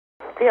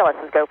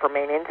CLS is go for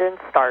main engine,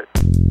 start.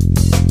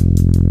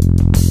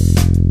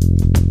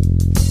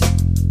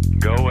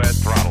 Go at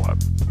throttle up.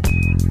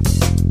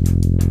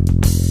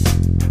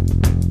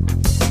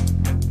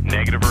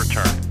 Negative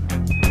return.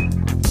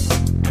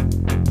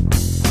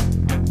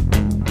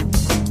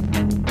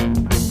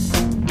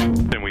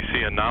 Then we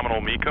see a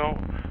nominal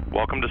MECO.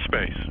 Welcome to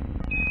space.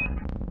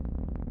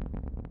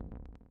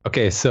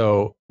 Okay,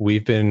 so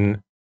we've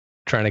been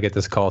trying to get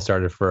this call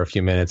started for a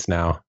few minutes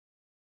now.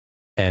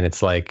 And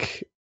it's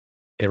like,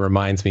 it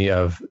reminds me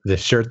of the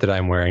shirt that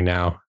I'm wearing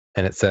now.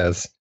 And it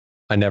says,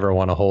 I never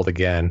want to hold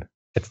again.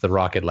 It's the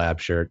Rocket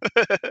Lab shirt.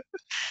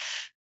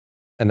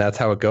 And that's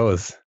how it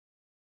goes.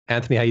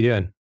 Anthony, how you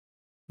doing?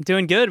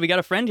 Doing good. We got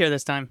a friend here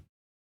this time.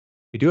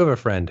 We do have a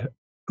friend.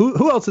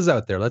 Who else is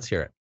out there? Let's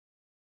hear it.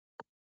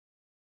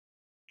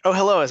 Oh,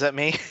 hello. Is that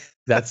me?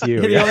 That's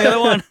you. You're the only other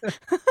one.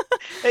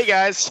 Hey,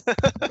 guys.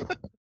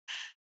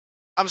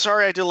 I'm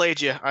sorry I delayed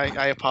you.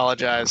 I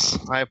apologize.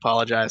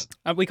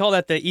 We call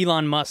that the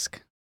Elon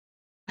Musk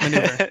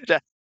maneuver.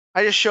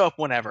 I just show up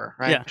whenever,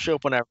 right? Yeah. Show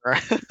up whenever.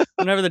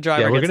 Whenever the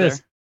driver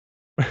gets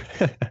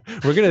there.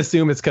 We're going to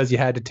assume it's because you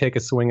had to take a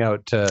swing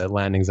out to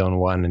landing zone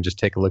 1 and just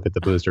take a look at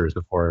the boosters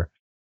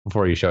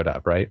before you showed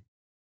up, right?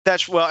 I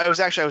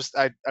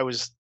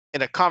was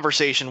in a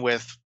conversation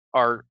with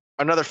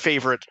another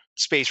favorite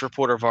space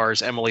reporter of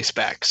ours, Emily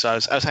Speck. So I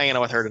was hanging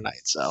out with her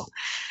tonight. So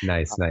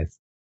nice.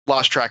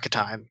 Lost track of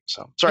time.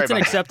 So sorry. It's an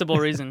acceptable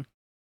reason.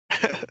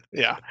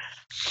 Yeah.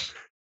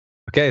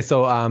 Okay,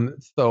 so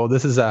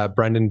this is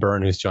Brendan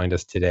Byrne who's joined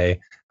us today.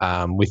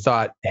 We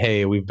thought,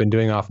 hey, we've been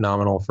doing Off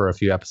Nominal for a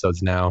few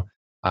episodes now.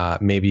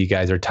 Maybe you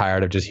guys are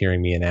tired of just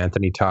hearing me and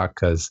Anthony talk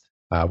because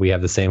we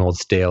have the same old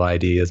stale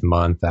ideas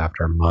month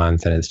after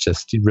month, and it's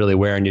just really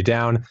wearing you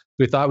down.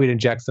 We thought we'd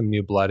inject some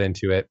new blood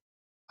into it.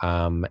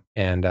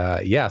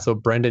 So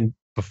Brendan,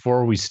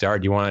 before we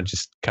start, you want to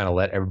just kind of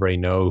let everybody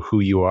know who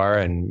you are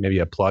and maybe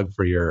a plug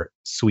for your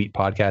sweet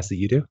podcast that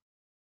you do?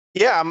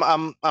 Yeah,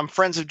 I'm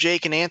friends of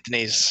Jake and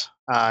Anthony's.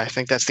 I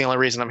think that's the only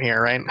reason I'm here,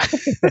 right?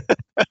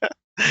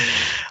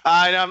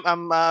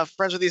 I'm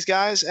friends with these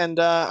guys, and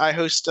I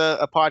host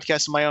a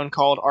podcast of my own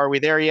called Are We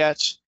There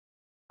Yet?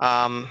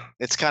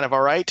 It's kind of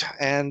all right,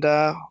 and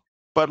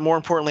but more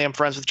importantly, I'm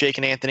friends with Jake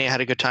and Anthony. I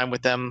had a good time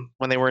with them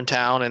when they were in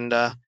town, and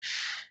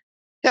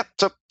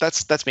so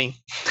that's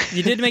me.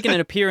 You did make an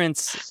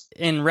appearance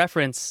in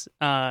reference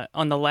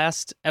on the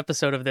last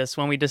episode of this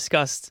when we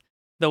discussed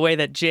the way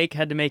that Jake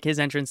had to make his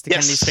entrance to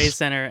Kennedy Space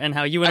Center and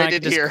how you and I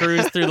could just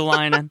cruise through the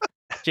line and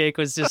Jake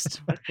was just,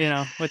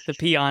 with the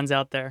peons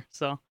out there.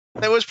 So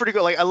that was pretty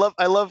good. Like I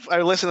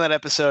listened to that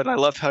episode and I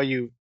loved how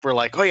you were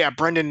like, oh yeah,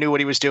 Brendan knew what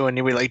he was doing.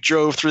 And we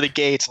drove through the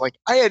gates. Like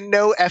I had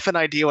no effing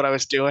idea what I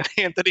was doing,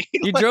 Anthony.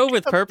 You drove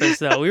with purpose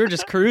though. We were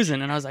just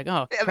cruising and I was like,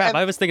 oh crap,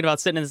 I was thinking about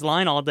sitting in this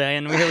line all day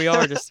and here we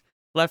are just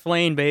left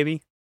lane,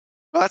 baby.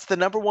 Well, that's the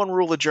number one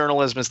rule of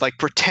journalism is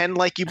pretend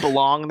like you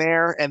belong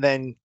there and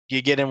then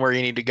you get in where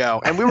you need to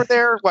go. And we were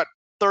there,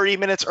 30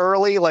 minutes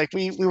early?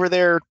 We were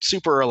there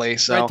super early.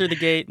 So right through the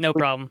gate, no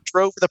problem.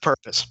 Drove with a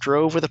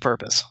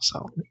purpose.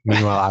 So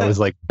meanwhile, I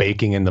was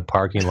baking in the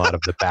parking lot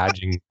of the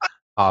badging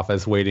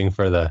office waiting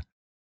for the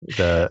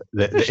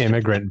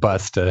immigrant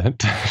bus to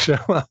show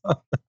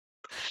up.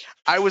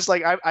 I was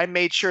I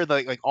made sure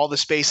that all the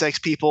SpaceX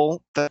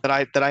people that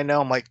I know,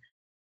 I'm like,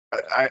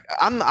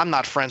 I'm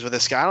not friends with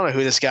this guy. I don't know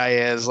who this guy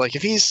is.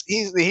 If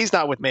he's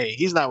not with me,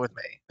 he's not with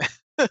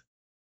me.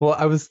 Well,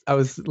 I was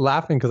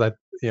laughing because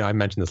I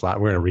mentioned this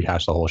lot. We're going to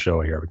rehash the whole show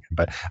here again,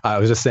 but I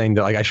was just saying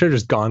that I should have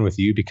just gone with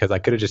you because I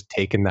could have just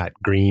taken that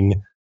green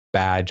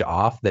badge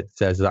off that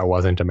says that I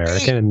wasn't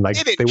American, and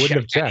they wouldn't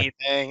have checked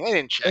anything. They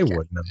didn't check. They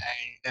wouldn't have.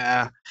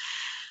 Yeah.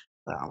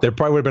 No. There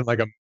probably would have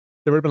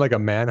been a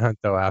manhunt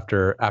though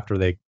after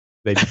they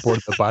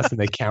boarded the bus and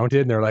they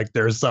counted and they're like,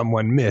 there's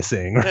someone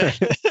missing. Right?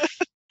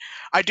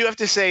 I do have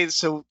to say,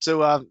 so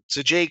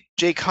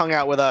Jake hung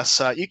out with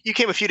us. You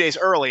came a few days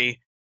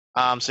early.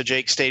 So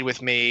Jake stayed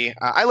with me.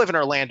 I live in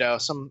Orlando,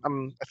 so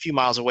I'm a few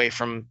miles away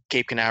from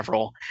Cape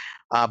Canaveral.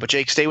 But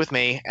Jake stayed with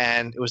me,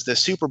 and it was the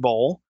Super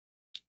Bowl.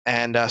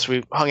 And so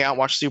we hung out and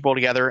watched the Super Bowl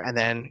together. And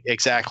then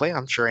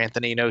I'm sure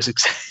Anthony knows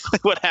exactly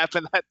what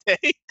happened that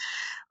day.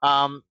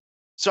 I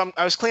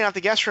was cleaning out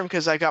the guest room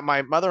because I got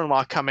my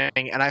mother-in-law coming,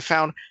 and I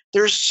found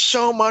there's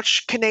so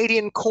much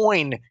Canadian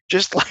coin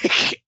just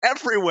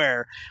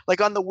everywhere.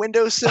 On the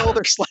windowsill,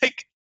 there's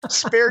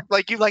spare,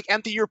 you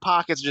empty your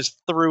pockets,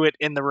 just threw it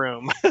in the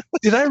room.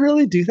 Did I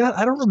really do that?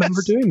 I don't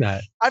remember doing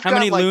that. How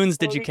many loons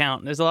did you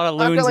count? There's a lot of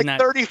loons in that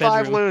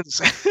 35 bedroom.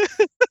 loons.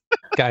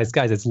 guys,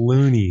 it's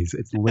loonies.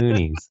 It's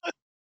loonies.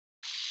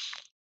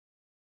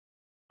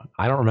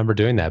 I don't remember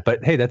doing that,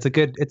 but hey, it's a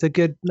good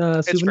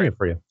souvenir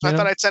for you. I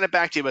thought I'd send it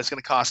back to you, but it's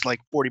going to cost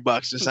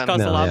 $40 to send. It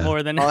costs a lot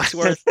more than it's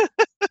worth.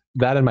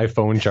 That and my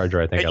phone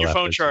charger, I think. And your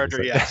phone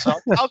charger, yeah. So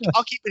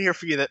I'll keep it here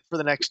for you for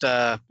the next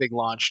big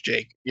launch,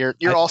 Jake.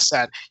 You're all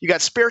set. You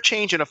got spare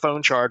change and a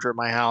phone charger at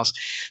my house.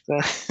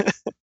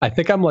 I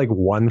think I'm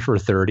 1 for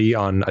 30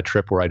 on a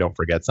trip where I don't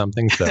forget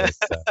something. So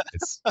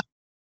it's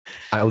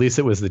At least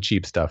it was the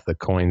cheap stuff, the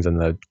coins and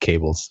the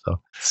cables. So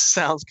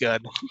Sounds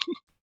good.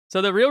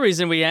 So the real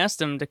reason we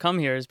asked him to come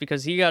here is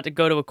because he got to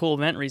go to a cool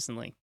event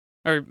recently.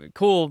 Or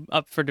cool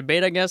up for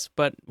debate, I guess,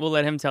 but we'll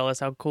let him tell us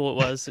how cool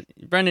it was.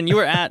 Brendan, you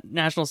were at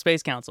National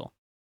Space Council.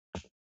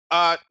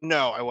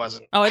 No, I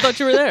wasn't. Oh, I thought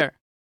you were there.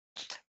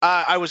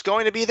 I was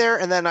going to be there,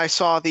 and then I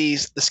saw the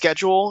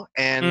schedule,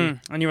 and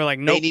you were like,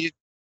 nope.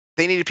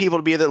 They needed people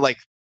to be there. Like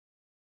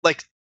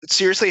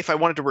seriously, if I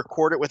wanted to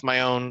record it with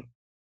my own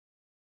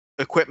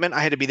equipment,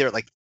 I had to be there at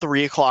like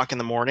 3:00 in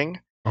the morning.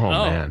 Oh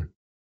man.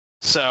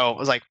 So I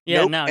was like,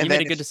 yeah, nope. No, you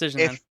made a good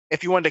decision.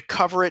 If you wanted to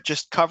cover it,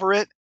 just cover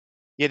it.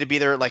 You had to be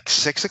there at like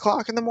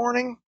 6:00 in the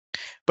morning.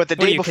 But the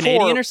day before,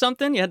 Canadian or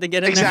something, you had to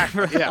get in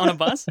there on a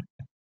bus.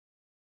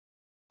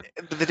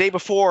 The day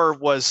before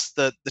was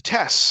the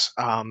tests,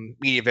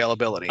 media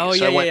availability. Oh,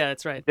 so yeah,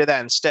 that's right. Did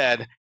that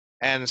instead.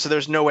 And so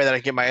there's no way that I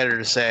can get my editor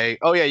to say,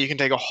 oh, yeah, you can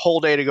take a whole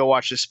day to go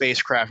watch the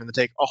spacecraft and then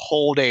take a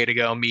whole day to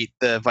go meet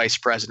the vice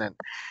president.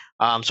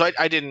 So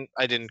I didn't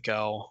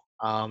go.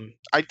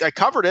 I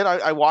covered it.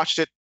 I watched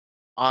it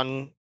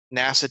on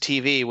NASA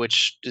TV,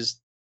 which is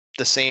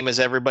the same as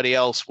everybody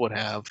else would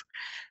have.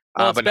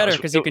 Well, it's better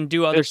because you can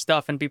do other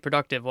stuff and be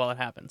productive while it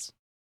happens.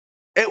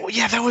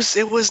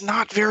 It was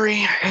not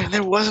very.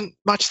 There wasn't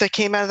much that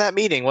came out of that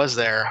meeting, was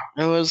there?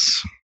 It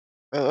was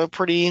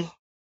pretty.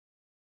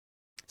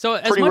 So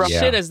as much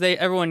shit as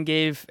everyone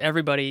gave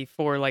everybody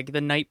for like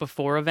the night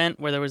before event,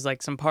 where there was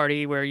like some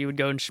party where you would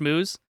go and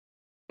schmooze.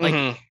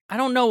 Like I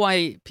don't know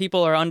why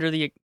people are under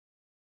the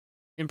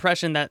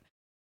impression that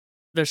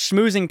the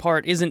schmoozing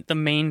part isn't the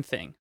main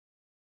thing.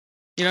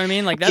 You know what I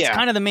mean? Like that's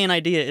kind of the main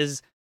idea,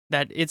 is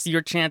that it's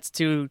your chance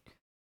to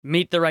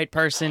meet the right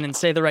person and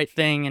say the right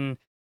thing and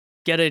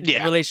get a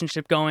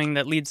relationship going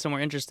that leads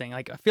somewhere interesting.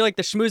 Like I feel like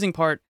the schmoozing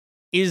part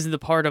is the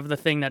part of the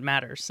thing that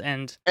matters,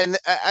 and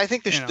I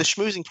think the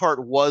schmoozing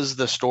part was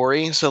the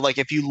story. So like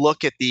if you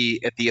look at the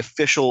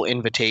official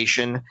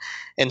invitation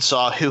and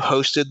saw who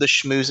hosted the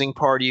schmoozing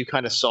party, you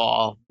kind of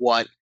saw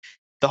what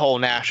the whole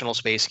National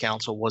Space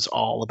Council was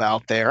all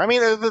about there. I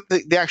mean,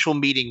 the actual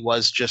meeting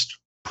was just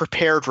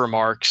prepared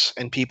remarks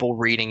and people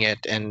reading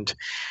it, and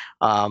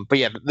but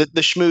yeah,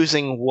 the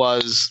schmoozing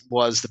was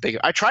the big.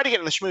 I tried to get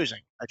in the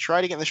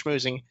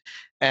schmoozing,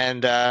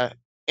 and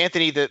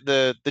Anthony,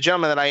 the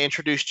gentleman that I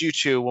introduced you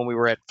to when we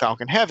were at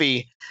Falcon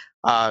Heavy,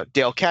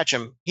 Dale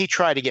Ketchum, he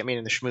tried to get me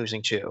into the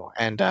schmoozing too,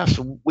 and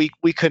so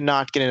we could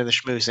not get into the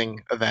schmoozing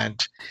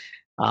event,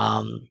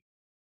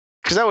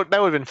 because that would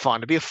have been fun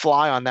to be a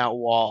fly on that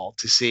wall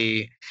to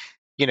see,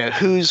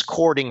 who's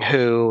courting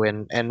who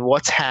and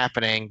what's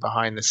happening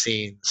behind the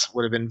scenes.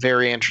 Would have been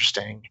very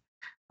interesting.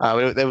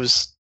 That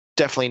was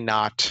definitely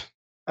not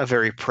a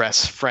very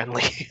press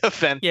friendly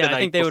event. Yeah, I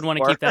think they would want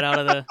to keep that out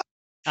of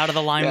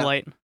the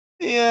limelight.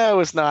 Yeah, I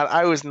was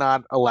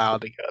not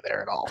allowed to go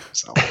there at all.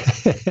 So,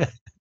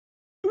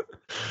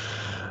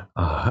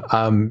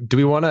 do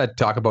we want to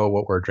talk about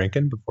what we're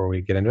drinking before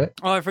we get into it?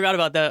 Oh, I forgot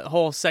about that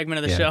whole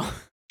segment of the show.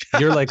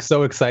 You're like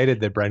so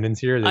excited that Brendan's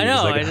here. That I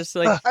know.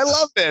 I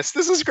love this.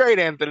 This is great,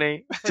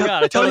 Anthony.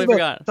 I totally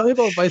forgot. Tell me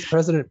about Vice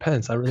President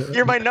Pence.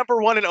 You're my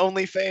number one and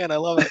only fan. I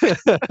love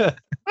it.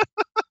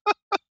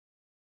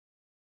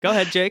 Go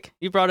ahead, Jake.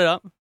 You brought it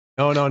up.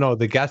 No.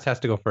 The guest has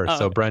to go first.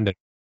 So, Brendan,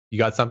 you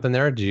got something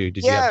there? Did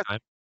you have time?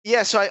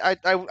 Yeah, so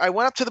I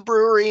went up to the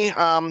brewery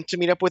to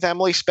meet up with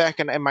Emily Speck,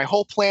 and my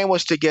whole plan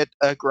was to get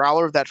a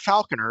growler of that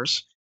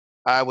Falconer's,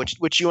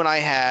 which you and I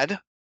had,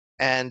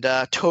 and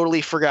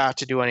totally forgot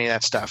to do any of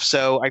that stuff.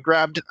 So I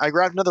grabbed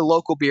another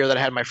local beer that I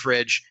had in my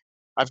fridge.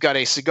 I've got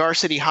a Cigar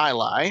City High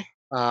Lie.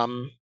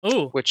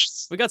 Which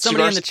we got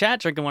somebody in the chat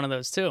drinking one of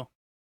those too.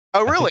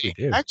 Oh, really?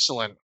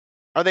 Excellent.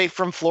 Are they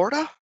from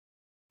Florida?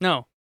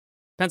 No,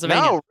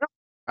 Pennsylvania. No.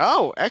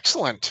 Oh,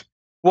 excellent.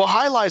 Well,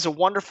 High Lie is a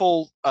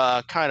wonderful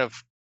kind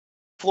of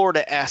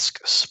Florida-esque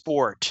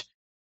sport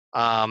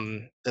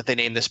that they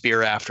named this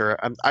beer after.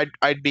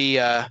 I'd be.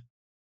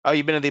 Oh,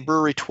 you've been to the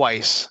brewery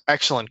twice.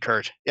 Excellent,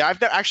 Kurt. Yeah,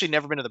 I've actually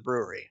never been to the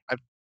brewery. I've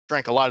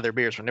drank a lot of their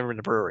beers, but never been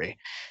to the brewery.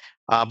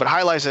 But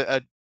High Lie is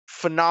a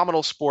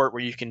phenomenal sport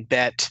where you can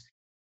bet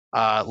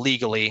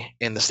legally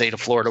in the state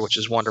of Florida, which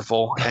is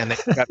wonderful. And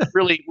they've got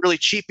really, really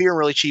cheap beer and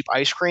really cheap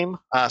ice cream.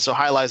 So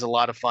High Lie is a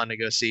lot of fun to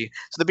go see.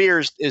 So the beer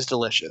is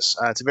delicious.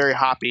 It's a very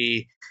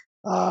hoppy,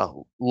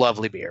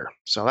 lovely beer.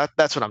 So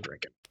that's what I'm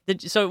drinking.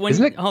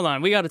 Hold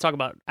on, we got to talk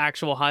about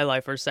actual High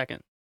Lie for a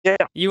second. Yeah.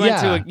 You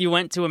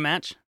went to a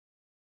match?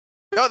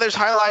 No, there's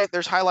High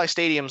Lie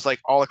stadiums like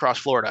all across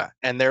Florida,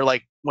 and they're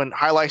like, when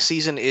High Lie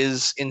season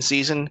is in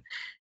season,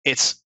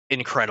 it's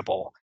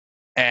incredible,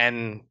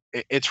 and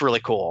it's really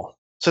cool.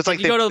 So it's like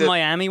you go to the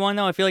Miami one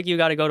though. I feel like you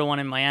got to go to one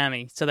in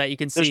Miami so that you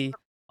can see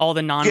all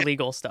the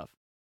non-legal stuff.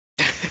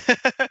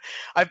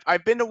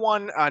 I've been to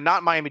one,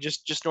 not Miami,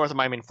 just north of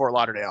Miami in Fort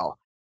Lauderdale,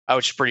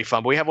 which is pretty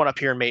fun. But we have one up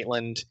here in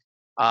Maitland.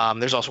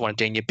 There's also one in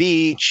Dania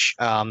Beach.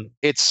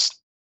 It's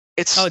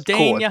Dania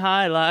cool.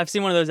 High Lie. I've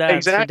seen one of those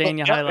ads for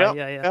Dania High Lie.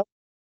 Yeah.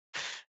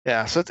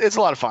 Yeah, so it's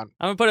a lot of fun.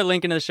 I'm gonna put a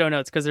link into the show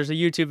notes because there's a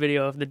YouTube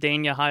video of the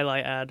Dania High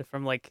Lie ad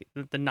from like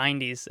the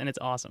 90s, and it's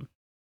awesome.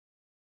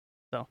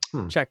 So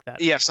check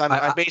that. Yes,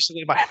 I'm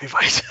basically Miami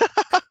Vice.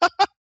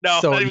 No,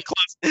 so, not even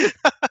close.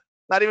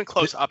 Not even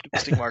close.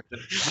 Optimistic margin.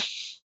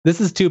 This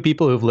is two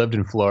people who've lived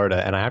in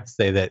Florida, and I have to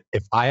say that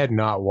if I had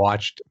not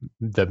watched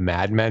the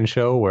Mad Men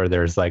show, where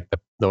there's like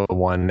the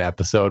one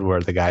episode where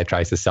the guy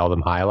tries to sell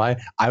them Jai Alai,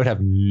 I would have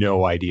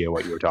no idea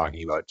what you were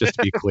talking about. Just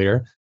to be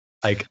clear,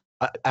 like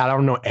I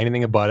don't know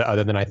anything about it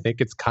other than I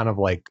think it's kind of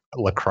like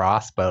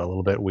lacrosse, but a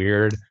little bit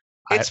weird.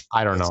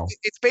 I don't know.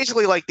 It's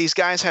basically like these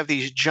guys have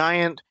these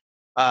giant.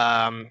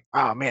 Oh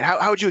man,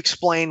 how would you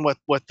explain what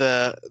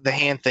the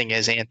hand thing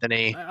is,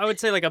 Anthony? I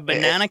would say like a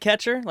banana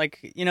catcher, like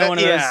one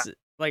of those.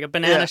 Like a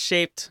banana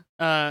shaped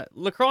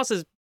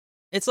lacrosse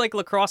it's like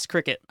lacrosse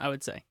cricket, I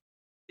would say.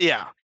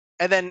 Yeah.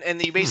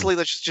 And you basically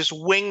just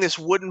wing this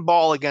wooden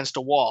ball against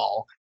a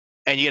wall,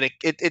 and you get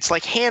it's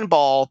like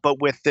handball, but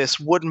with this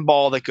wooden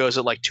ball that goes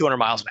at like 200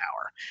 miles an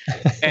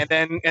hour. and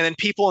then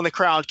people in the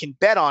crowd can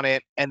bet on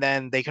it, and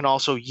then they can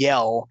also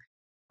yell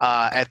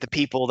at the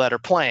people that are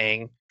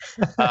playing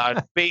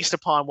based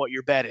upon what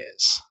your bet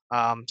is.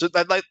 So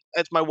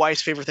that's my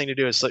wife's favorite thing to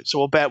do. Is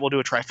we'll do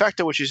a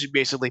trifecta, which is you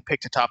basically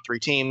pick the top 3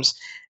 teams.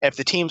 If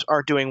the teams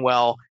aren't doing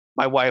well,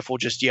 my wife will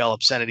just yell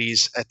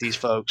obscenities at these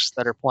folks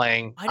that are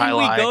playing. Why didn't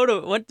we go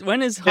to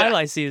when is Jai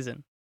Alai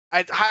season?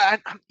 I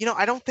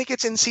don't think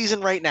it's in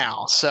season right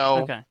now. So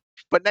okay.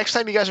 But next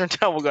time you guys are in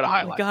town, we'll go to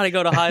Jai Alai. We gotta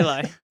go to Jai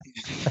Alai.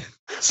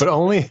 But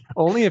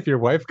only if your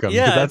wife comes.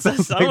 Yeah,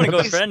 I want to go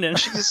with Brendan.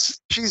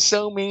 She's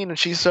so mean and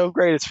she's so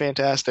great. It's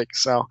fantastic.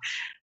 So,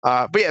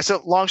 but yeah.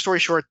 So long story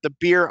short, the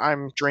beer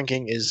I'm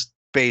drinking is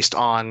based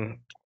on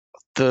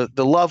the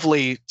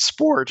lovely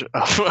sport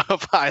of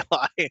Jai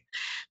Alai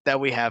that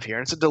we have here,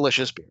 and it's a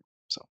delicious beer.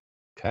 So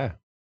okay,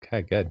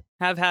 good.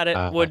 Have had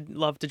it. Would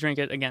love to drink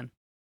it again.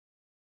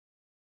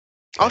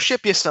 I'll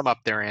ship you some up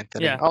there,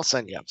 Anthony. Yeah. I'll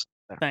send you up some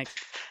there. Thanks,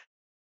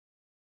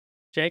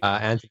 Jake.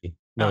 Anthony,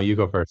 no, you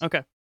go first.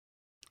 Okay.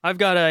 I've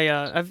got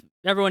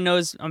everyone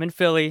knows I'm in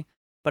Philly,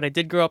 but I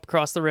did grow up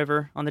across the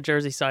river on the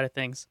Jersey side of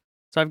things.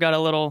 So I've got a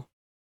little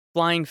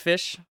Flying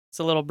Fish. It's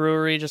a little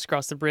brewery just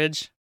across the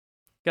bridge.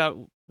 Got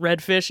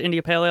Redfish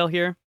India Pale Ale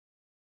here.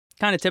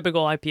 Kind of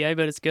typical IPA,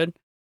 but it's good.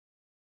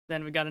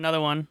 Then we got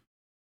another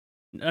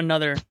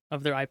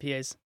of their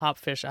IPAs,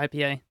 Hopfish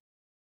IPA.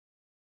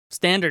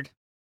 Standard.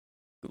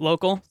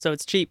 Local, so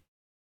it's cheap.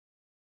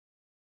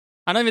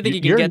 I don't even think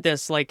you can get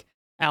this like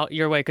out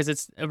your way because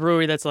it's a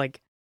brewery that's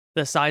like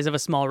the size of a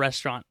small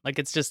restaurant. Like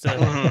it's just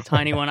a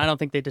tiny one. I don't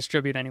think they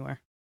distribute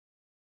anywhere.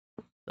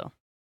 So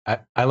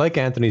I like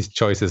Anthony's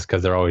choices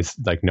because they're always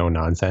like no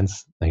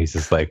nonsense. Like he's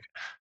just like,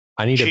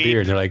 I need cheap. A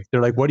beer. And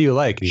they're like, what do you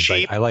like? And he's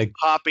cheap, like, I like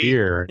hoppy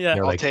beer. Yeah, and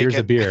they're like, here's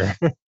a beer.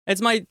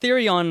 It's my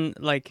theory on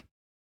like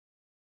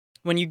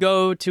when you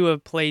go to a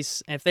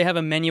place, if they have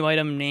a menu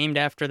item named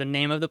after the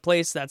name of the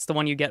place, that's the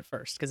one you get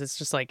first because it's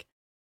just like,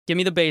 give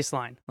me the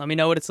baseline. Let me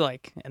know what it's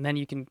like, and then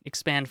you can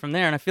expand from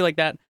there. And I feel like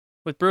that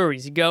with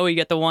breweries, you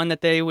get the one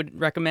that they would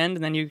recommend,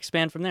 and then you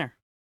expand from there.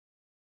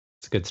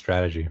 It's a good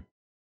strategy.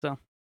 So,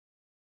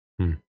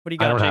 what do you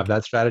got? I don't Jake? have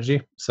that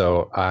strategy,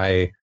 so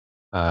I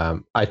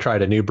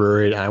tried a new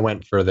brewery, and I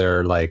went for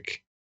their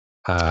like.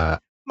 My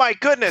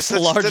goodness,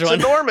 that's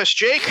enormous,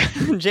 Jake.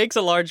 Jake's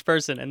a large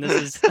person, and this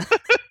is.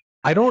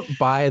 I don't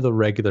buy the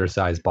regular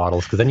size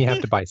bottles because then you have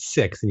to buy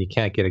 6 and you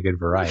can't get a good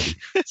variety.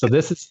 So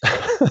this is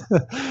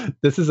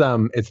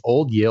it's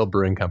Old Yale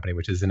Brewing Company,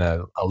 which is in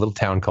a little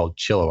town called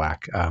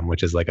Chilliwack,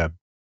 which is like a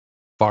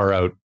far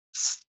out,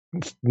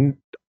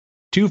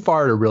 too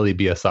far to really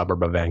be a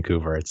suburb of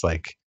Vancouver. It's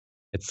like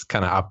it's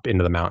kind of up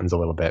into the mountains a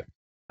little bit.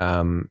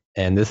 And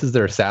this is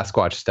their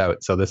Sasquatch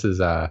Stout. So this is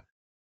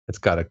it's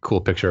got a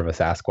cool picture of a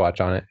Sasquatch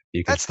on it.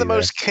 That's the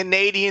most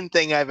Canadian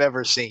thing I've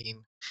ever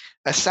seen.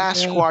 A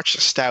Sasquatch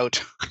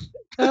Stout.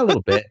 A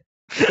little bit.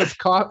 It's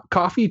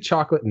coffee,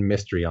 chocolate, and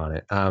mystery on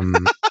it.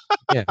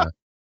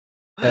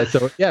 Yeah.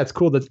 So yeah, it's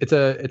cool. It's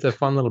a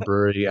fun little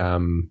brewery.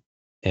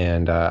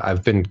 And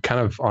I've been kind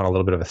of on a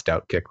little bit of a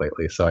stout kick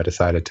lately, so I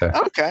decided to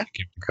give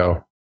it a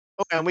go.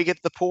 Okay, and we get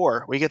the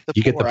pour. You get the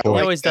pour.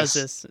 He always does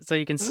this, so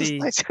you can see.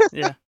 Nice.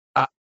 Yeah.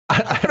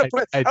 I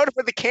would have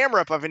put the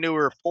camera up if I knew we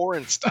were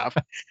pouring stuff.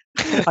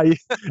 I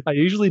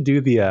usually do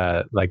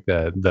the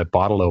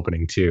bottle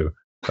opening too.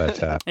 But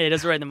hey, it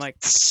does right in the mic.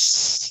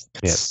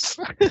 Yes,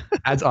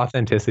 adds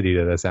authenticity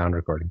to the sound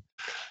recording.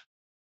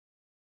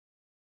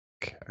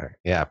 Okay.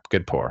 Yeah,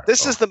 good pour.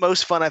 This is the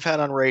most fun I've had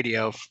on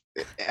radio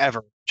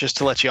ever. Just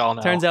to let you all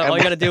know. Turns out all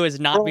you got to do is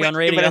not be on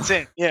radio. Minutes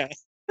in. Yeah,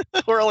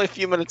 we're only a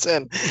few minutes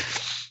in.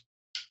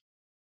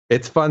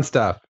 It's fun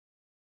stuff.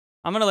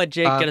 I'm gonna let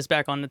Jake get us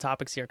back on the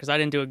topics here because I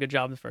didn't do a good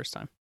job the first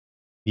time.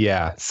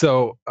 Yeah.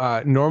 So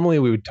normally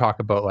we would talk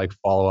about like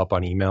follow up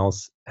on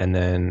emails,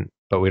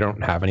 but we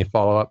don't have any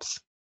follow ups.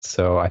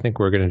 So I think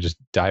we're going to just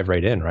dive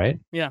right in, right?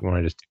 Yeah. You want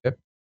to just do it?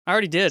 I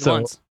already did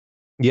once.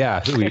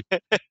 Yeah, we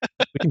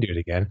can do it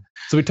again.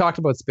 So we talked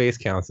about Space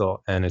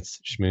Council and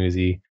it's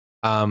schmoozy.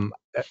 I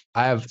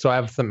have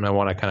something I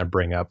want to kind of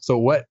bring up. So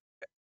what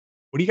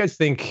do you guys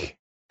think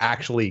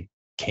actually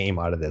came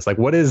out of this? Like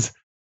what is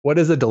a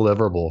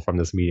deliverable from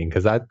this meeting?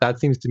 Because that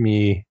seems to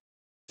me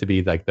to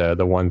be like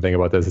the one thing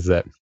about this is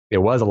that it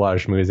was a lot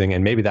of schmoozing,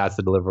 and maybe that's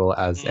the deliverable,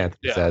 as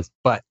Anthony says.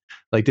 But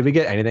like, did we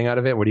get anything out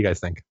of it? What do you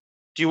guys think?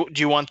 Do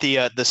you want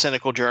the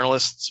cynical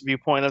journalist's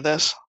viewpoint of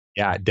this?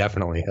 Yeah,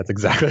 definitely. That's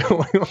exactly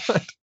what we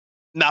want.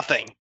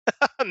 Nothing.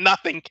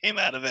 Nothing came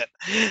out of it.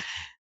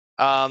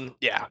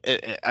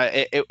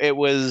 It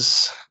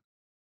was.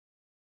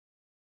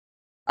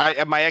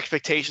 My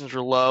expectations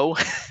were low,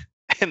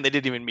 and they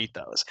didn't even meet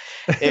those.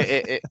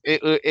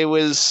 It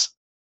was.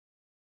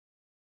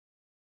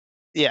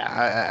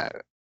 Yeah.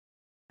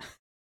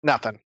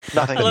 Nothing.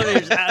 Nothing.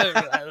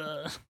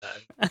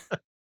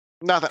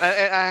 Nothing.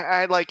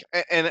 I like,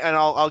 and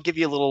I'll give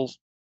you a little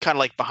kind of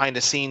like behind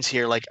the scenes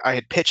here. Like, I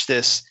had pitched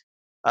this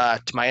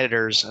to my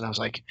editors, and I was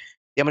like,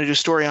 yeah, I'm going to do a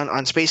story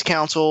on Space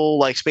Council.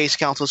 Like, Space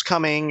Council's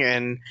coming.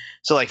 And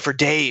so, like, for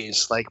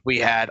days, like, we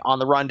had on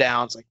the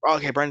rundowns, like, oh,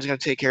 okay, Brendan's going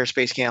to take care of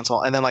Space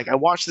Council. And then, like, I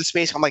watched the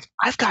Space, I'm like,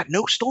 I've got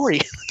no story.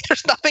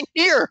 There's nothing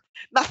here.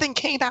 Nothing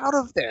came out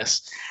of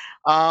this.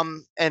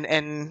 And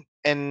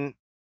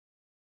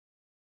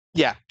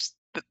yeah,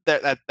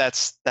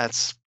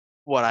 that's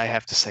what I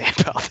have to say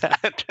about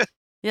that.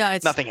 Yeah,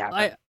 it's nothing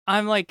happened.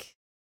 I'm like,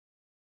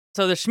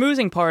 so the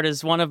schmoozing part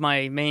is one of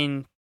my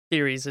main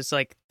theories. It's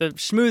like the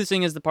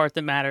schmoozing is the part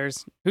that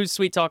matters. Who's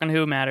sweet talking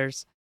who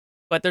matters.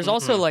 But there's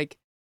also like,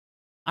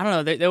 I don't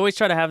know, they always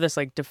try to have this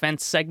like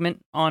defense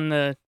segment on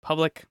the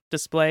public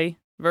display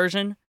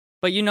version.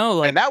 But you know,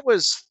 like, and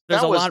there's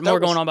a lot more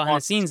going on behind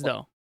the scenes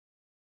though.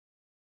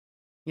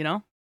 You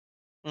know?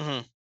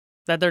 Mm-hmm.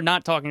 That they're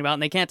not talking about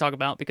and they can't talk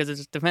about because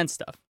it's defense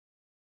stuff.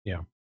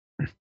 Yeah.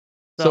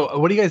 So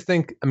what do you guys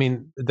think? I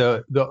mean,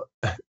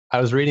 I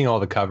was reading all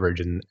the coverage,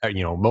 and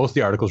most of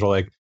the articles were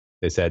like,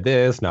 they said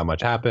this, not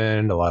much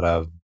happened, a lot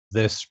of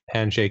this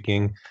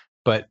handshaking,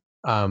 but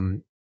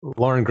Lauren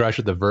Grush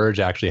at The Verge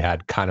actually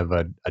had kind of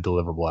a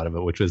deliverable out of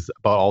it, which was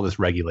about all this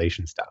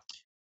regulation stuff.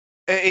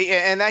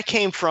 And that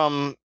came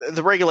from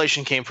the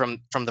regulation came from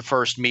the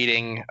first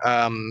meeting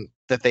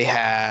that they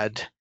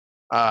had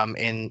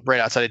in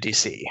right outside of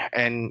DC,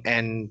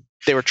 and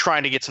they were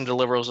trying to get some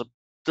deliverables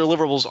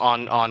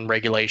on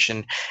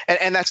regulation,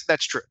 and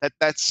that's true.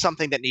 That's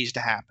something that needs to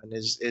happen.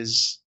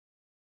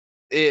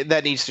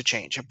 That needs to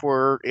change.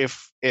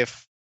 If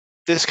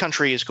this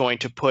country is going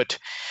to put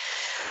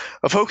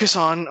a focus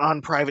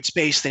on private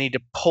space, they need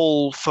to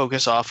pull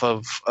focus off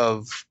of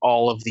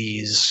all of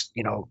these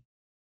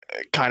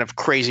kind of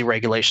crazy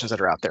regulations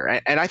that are out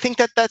there. And I think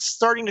that's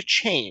starting to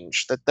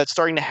change. That's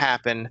starting to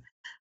happen.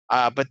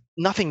 But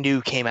nothing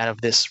new came out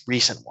of this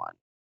recent one.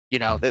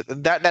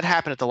 That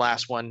happened at the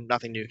last one.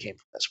 Nothing new came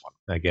from this one.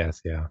 I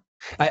guess, yeah.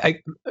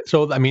 I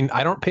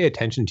don't pay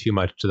attention too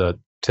much to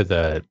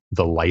the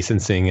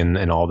licensing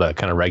and all the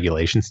kind of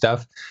regulation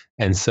stuff,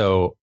 and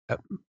so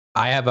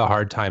I have a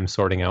hard time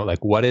sorting out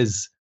like what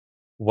is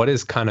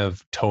kind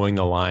of towing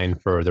the line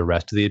for the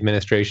rest of the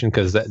administration,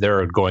 because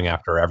they're going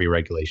after every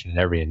regulation in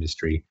every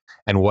industry,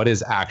 and what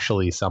is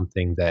actually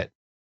something that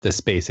the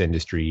space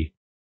industry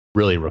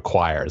really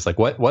requires. Like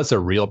what's a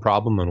real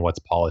problem and what's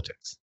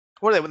politics?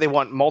 What they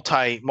want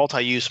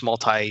multi-use,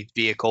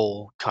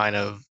 multi-vehicle kind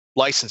of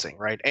licensing,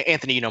 right?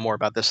 Anthony, you know more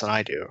about this than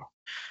I do.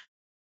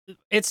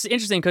 It's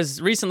interesting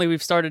because recently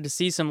we've started to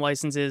see some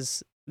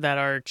licenses that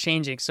are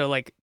changing. So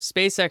like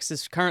SpaceX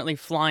is currently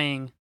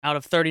flying out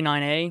of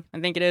 39A, I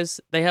think it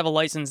is. They have a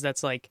license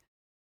that's like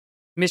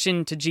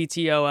mission to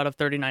GTO out of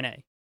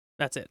 39A.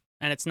 That's it.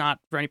 And it's not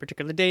for any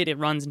particular date. It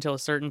runs until a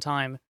certain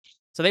time.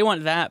 So they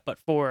want that, but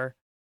for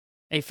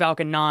a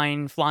Falcon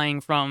 9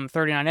 flying from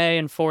 39A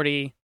and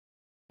 40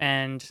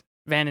 and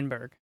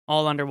Vandenberg,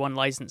 all under one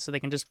license. So they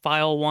can just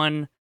file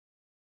one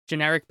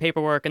generic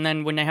paperwork, and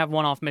then when they have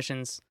one-off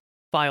missions,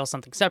 file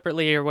something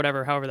separately or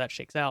whatever, however that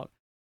shakes out.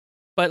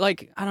 But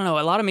like, I don't know,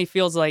 a lot of me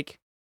feels like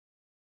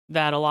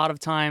that a lot of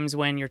times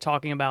when you're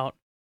talking about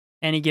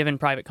any given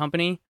private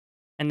company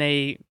and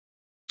they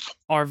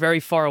are very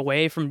far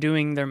away from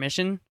doing their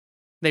mission,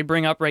 they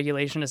bring up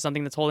regulation as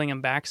something that's holding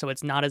them back. So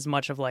it's not as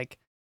much of like,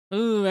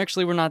 ooh,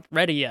 actually, we're not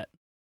ready yet.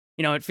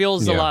 It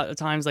feels a lot of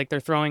times like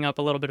they're throwing up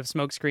a little bit of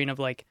smokescreen of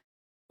like,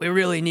 we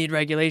really need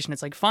regulation.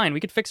 It's like, fine,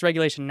 we could fix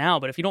regulation now,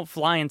 but if you don't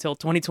fly until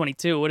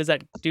 2022, what does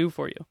that do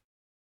for you?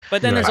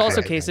 But then there's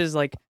also cases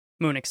like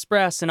Moon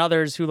Express and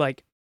others who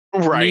like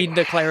need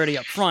the clarity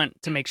up front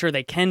to make sure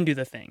they can do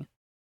the thing.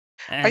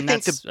 And I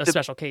think that's a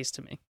special case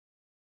to me.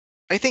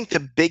 I think the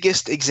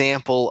biggest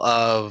example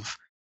of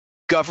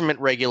government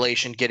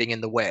regulation getting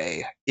in the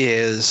way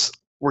is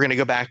we're going to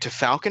go back to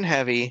Falcon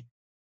Heavy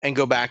and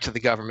go back to the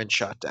government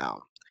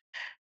shutdown.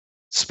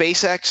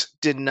 SpaceX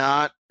did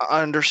not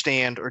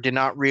understand or did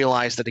not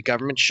realize that a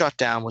government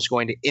shutdown was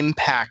going to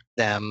impact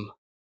them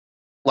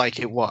like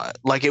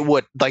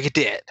it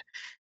did.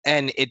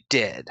 And it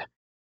did.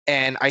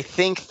 And I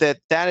think that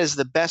is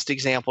the best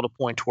example to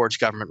point towards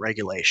government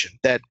regulation,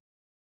 that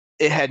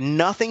it had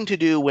nothing to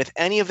do with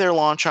any of their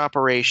launch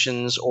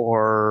operations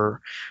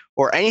or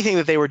anything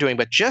that they were doing,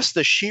 but just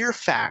the sheer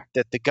fact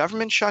that the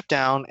government shut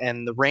down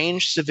and the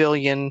range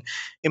civilian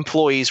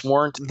employees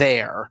weren't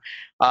there.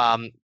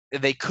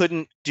 They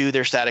couldn't do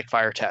their static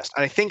fire test.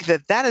 And I think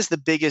that is the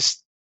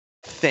biggest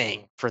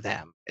thing for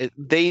them.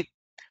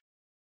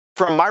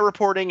 From my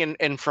reporting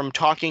and from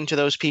talking to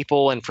those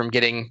people and from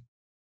getting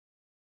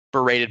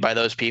berated by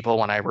those people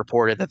when I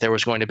reported that there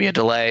was going to be a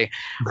delay,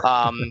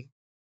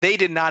 they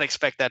did not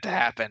expect that to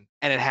happen,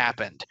 and it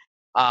happened.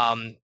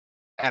 And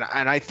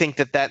I think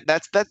that's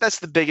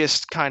the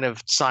biggest kind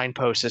of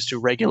signpost as to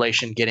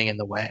regulation getting in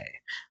the way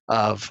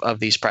of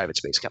these private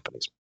space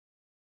companies.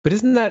 But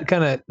isn't that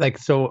kind of like,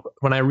 so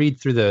when I read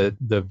through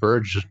the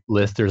Verge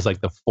list, there's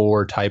like the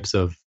 4 types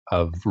of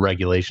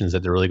regulations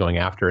that they're really going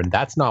after, and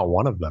that's not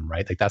one of them,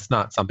 right? Like that's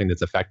not something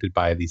that's affected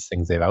by these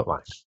things they've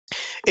outlined.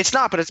 It's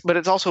not, but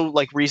it's also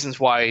like reasons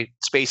why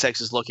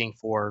SpaceX is looking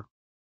for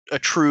a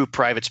true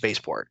private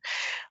spaceport.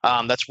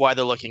 That's why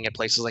they're looking at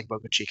places like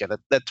Boca Chica.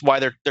 That's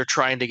why they're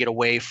trying to get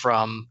away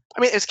from.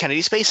 I mean, it's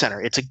Kennedy Space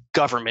Center. It's a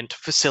government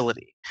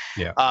facility.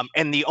 Yeah.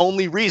 And the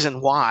only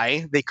reason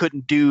why they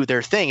couldn't do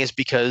their thing is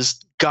because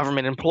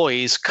government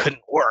employees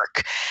couldn't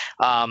work.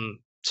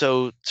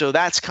 So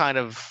that's kind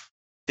of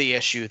the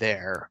issue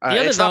there.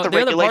 The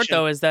other part,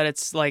 though, is that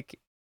it's like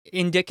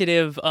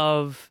indicative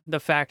of the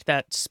fact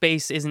that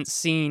space isn't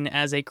seen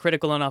as a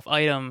critical enough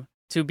item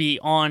to be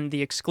on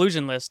the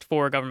exclusion list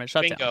for a government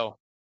shutdown. Bingo.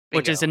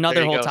 Which is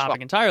another whole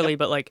topic entirely. Yep.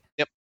 But like,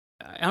 yep.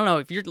 I don't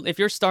know if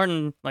you're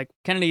starting like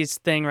Kennedy's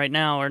thing right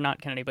now, or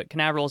not Kennedy, but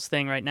Canaveral's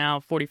thing right now.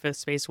 45th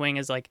Space Wing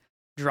is like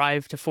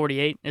drive to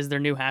 48 is their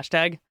new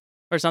hashtag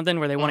or something,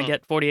 where they want to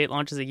get 48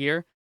 launches a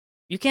year.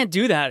 You can't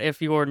do that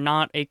if you're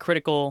not a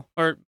critical,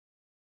 or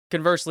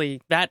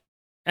conversely, that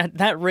at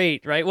that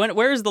rate, right?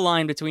 Where is the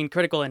line between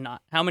critical and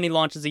not? How many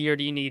launches a year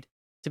do you need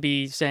to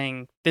be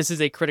saying this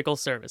is a critical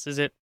service? Is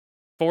it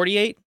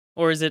 48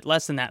 or is it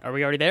less than that? Are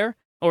we already there,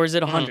 or is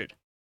it 100?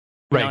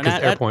 Right,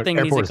 because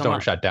airports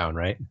don't shut down,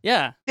 right?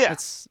 Yeah.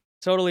 It's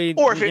totally.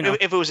 Or if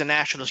it was a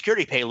national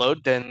security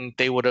payload, then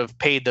they would have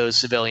paid those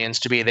civilians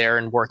to be there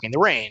and working the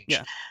range.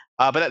 Yeah.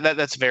 But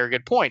that's a very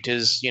good point.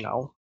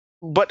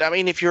 But I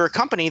mean, if you're a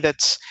company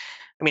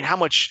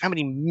how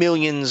many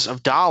millions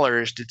of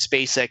dollars did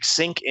SpaceX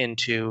sink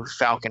into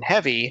Falcon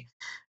Heavy?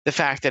 The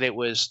fact that it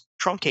was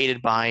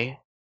truncated by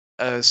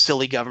a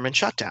silly government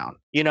shutdown.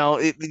 You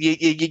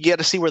get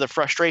to see where the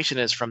frustration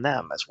is from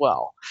them as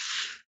well.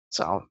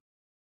 So.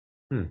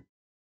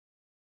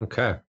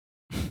 Okay.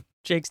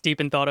 Jake's deep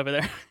in thought over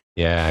there.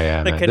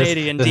 Yeah. The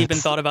Canadian deep in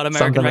thought about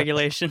American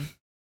regulation.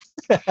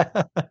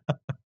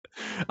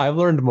 I've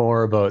learned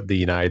more about the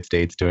United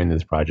States doing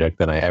this project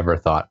than I ever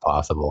thought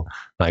possible.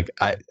 Like,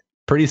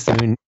 pretty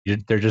soon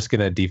they're just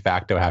gonna de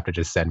facto have to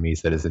just send me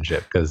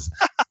citizenship because,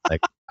 like,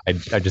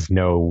 I just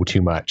know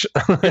too much.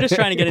 You're just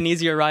trying to get an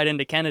easier ride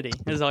into Kennedy.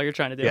 Is all you're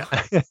trying to do.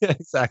 Yeah,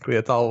 exactly.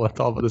 That's all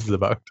this is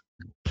about.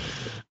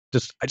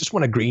 I just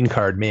want a green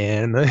card,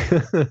 man.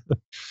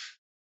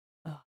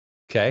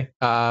 Okay.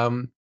 You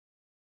want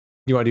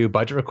to do a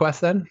budget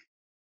request then?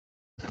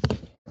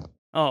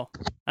 Oh,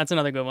 that's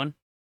another good one.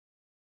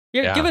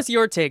 Yeah. Give us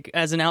your take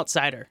as an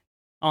outsider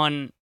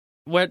on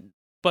what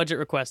budget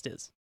request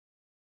is,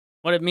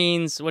 what it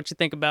means, what you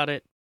think about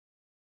it.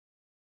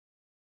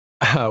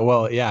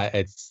 Well, yeah,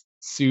 it's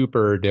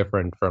super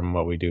different from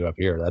what we do up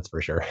here. That's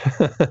for sure.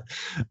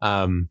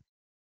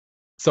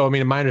 So, I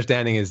mean, my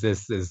understanding is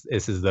this is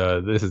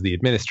the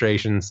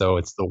administration, so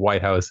it's the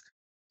White House.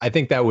 I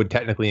think that would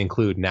technically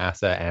include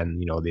NASA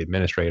and the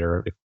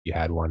administrator if you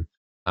had one.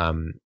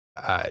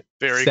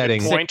 Very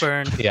setting, good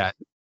point. Yeah,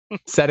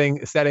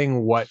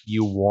 setting what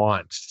you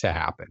want to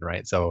happen,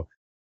 right? So,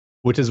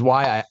 which is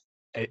why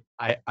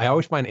I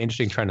always find it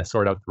interesting trying to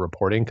sort out the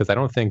reporting, because I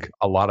don't think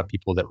a lot of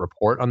people that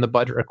report on the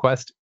budget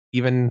request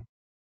even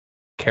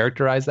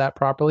characterize that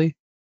properly.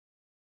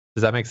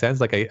 Does that make sense?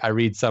 Like I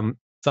read some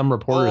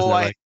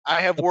reporters.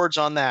 I have words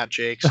on that,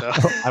 Jake. So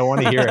I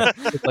want to hear it.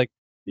 It's like,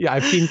 yeah,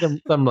 I've seen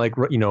some like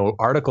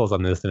articles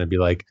on this, and it'd be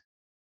like,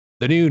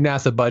 the new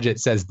NASA budget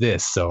says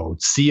this, so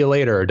see you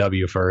later,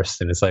 W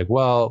first. And it's like,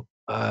 well,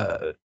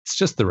 it's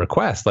just the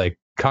request. Like,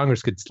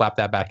 Congress could slap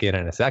that back in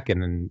a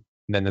second, and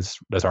then this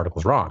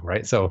article's wrong,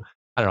 right? So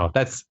I don't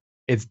know.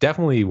 It's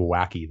definitely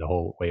wacky the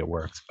whole way it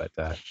works, but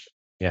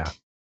yeah.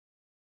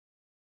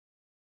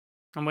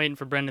 I'm waiting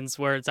for Brendan's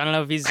words. I don't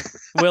know if he's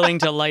willing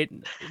to light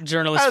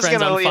journalist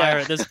friends on fire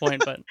at this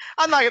point, but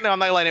I'm not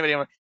lighting anybody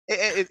on.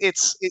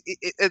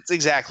 It's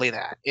exactly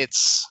that.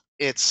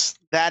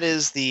 That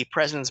is the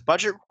president's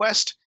budget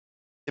request.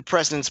 The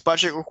president's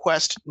budget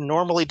request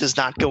normally does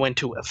not go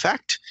into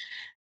effect.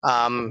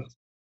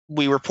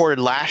 We reported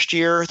last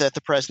year that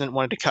the president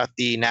wanted to cut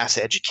the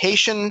NASA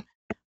education.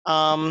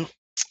 I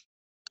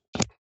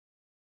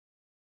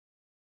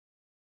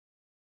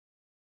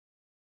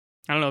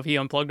don't know if he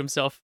unplugged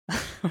himself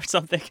or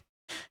something.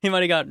 He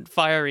might have got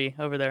fiery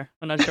over there.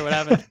 I'm not sure what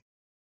happened.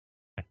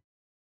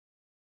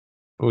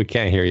 We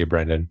can't hear you,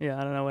 Brendan. Yeah,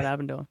 I don't know what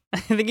happened to him. I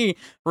think he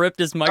ripped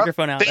his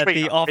microphone out at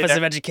the Office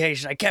of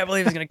Education. I can't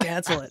believe he's going to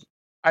cancel it.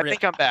 I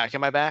think I'm back.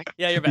 Am I back?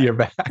 Yeah, you're back. You're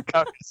back.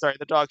 Okay, sorry,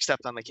 the dog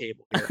stepped on the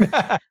cable here.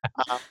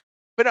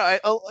 But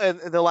no,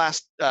 in the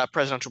last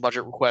presidential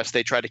budget request,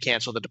 they tried to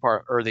cancel the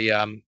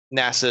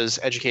NASA's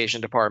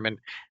education department.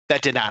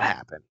 That did not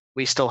happen.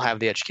 We still have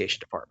the education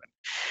department.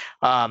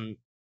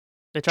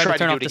 They tried to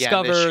turn off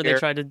Discover. They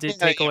tried to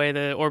take away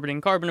the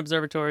orbiting carbon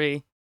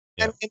observatory.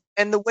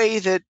 And the way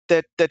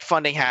that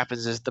funding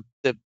happens is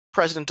the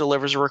president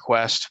delivers a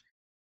request.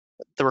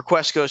 The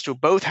request goes to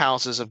both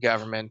houses of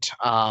government.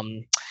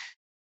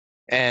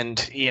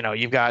 And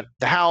you've got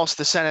the House,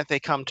 the Senate. They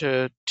come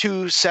to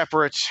two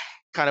separate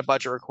kind of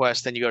budget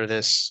requests. Then you go to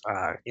this,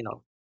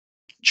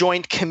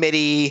 joint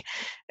committee,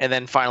 and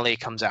then finally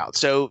it comes out.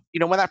 So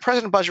when that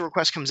president budget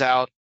request comes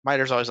out,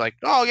 MITRE's always like,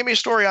 "Oh, give me a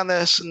story on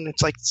this," and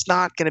it's like it's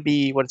not going to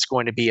be what it's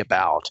going to be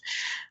about.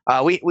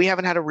 We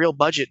haven't had a real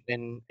budget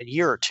in a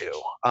year or two,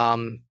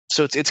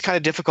 so it's kind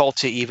of difficult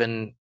to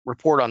even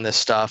report on this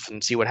stuff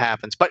and see what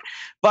happens.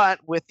 But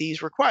with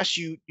these requests,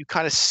 you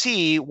kind of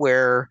see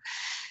where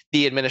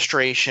the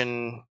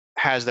administration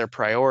has their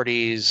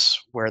priorities,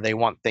 where they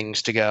want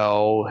things to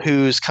go,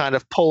 who's kind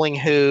of pulling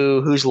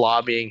who's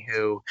lobbying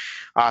who.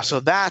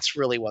 So that's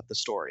really what the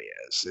story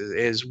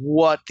is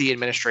what the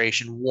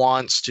administration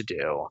wants to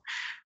do.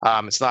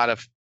 It's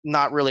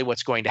not really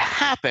what's going to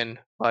happen,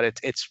 but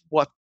it's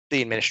what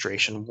the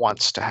administration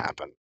wants to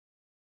happen.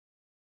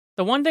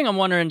 The one thing I'm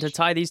wondering, to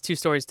tie these two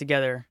stories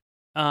together,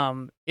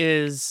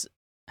 is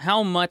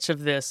how much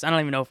of this, I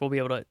don't even know if we'll be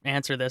able to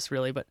answer this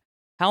really, but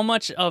how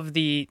much of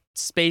the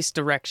space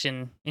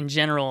direction in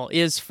general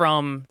is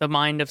from the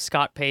mind of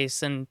Scott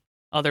Pace and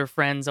other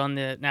friends on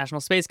the National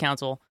Space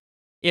Council?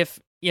 If,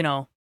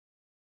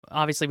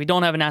 obviously we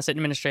don't have an NASA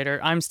administrator.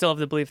 I'm still of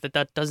the belief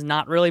that does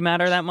not really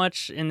matter that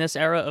much in this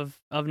era of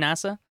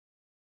NASA.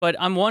 But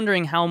I'm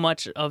wondering how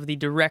much of the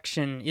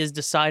direction is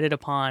decided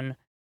upon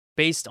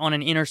based on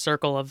an inner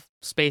circle of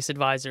space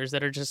advisors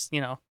that are just,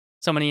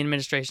 somebody in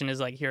administration is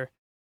like, here,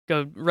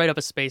 go write up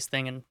a space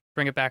thing and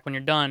bring it back when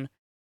you're done.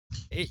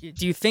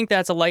 Do you think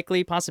that's a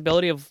likely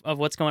possibility of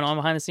what's going on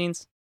behind the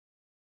scenes?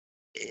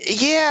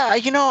 Yeah,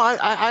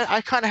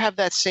 I kind of have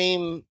that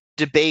same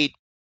debate,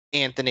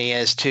 Anthony,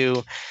 as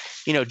to,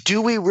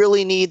 do we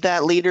really need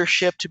that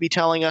leadership to be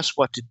telling us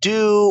what to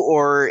do,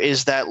 or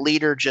is that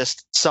leader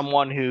just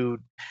someone who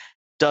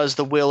does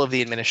the will of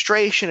the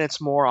administration?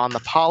 It's more on the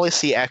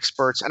policy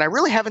experts, and I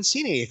really haven't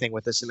seen anything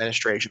with this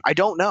administration. I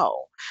don't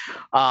know,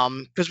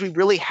 because we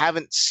really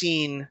haven't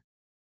seen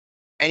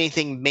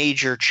anything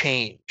major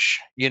change.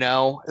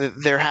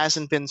 There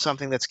hasn't been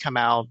something that's come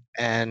out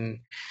and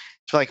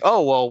it's like,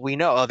 oh, well, we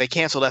know they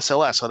canceled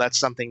SLS, so that's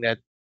something that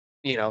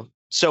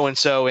so and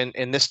so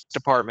in this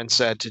department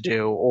said to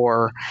do,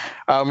 or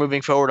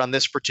moving forward on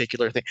this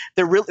particular thing.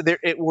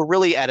 We're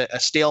really at a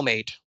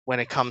stalemate when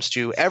it comes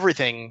to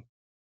everything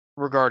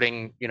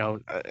regarding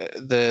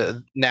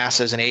the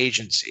NASA as an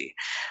agency.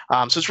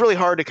 So it's really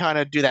hard to kind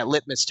of do that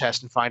litmus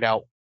test and find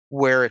out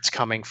where it's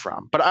coming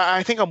from. But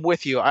I think I'm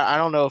with you. I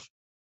don't know if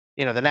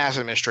the NASA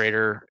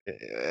administrator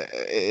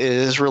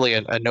is really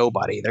a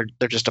nobody.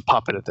 They're just a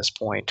puppet at this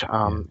point.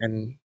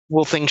 And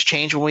will things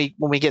change when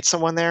we get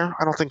someone there?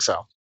 I don't think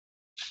so.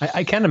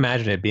 I can't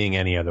imagine it being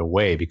any other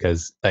way,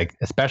 because, like,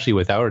 especially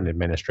without an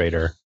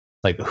administrator,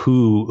 like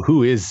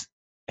who is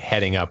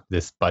heading up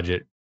this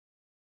budget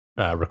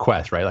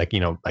request, right?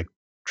 Like,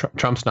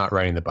 Trump's not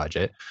writing the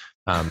budget.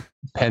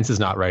 Pence is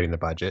not writing the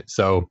budget.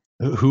 So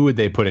who would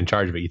they put in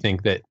charge of it? You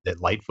think that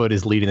Lightfoot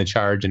is leading the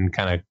charge and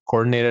kind of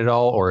coordinate it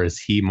all, or is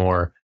he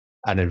more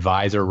an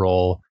advisor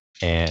role,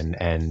 and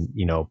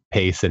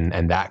Pace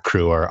and that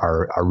crew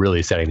are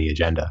really setting the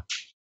agenda?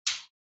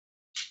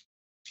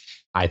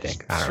 I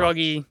think.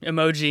 Shruggy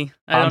emoji.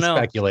 I don't know. I'm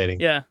speculating.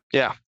 Yeah.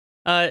 Yeah.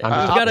 We've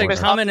got a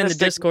comment in the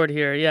Discord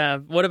here. Yeah.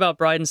 What about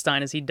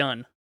Bridenstine? Is he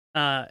done?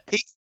 I've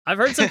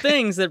heard some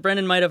things that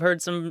Brendan might have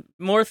heard some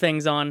more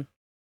things on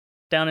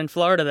down in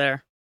Florida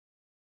there.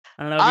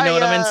 I don't know if you know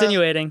what I'm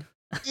insinuating.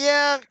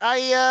 Yeah,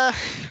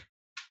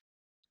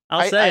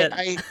 I'll say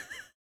it.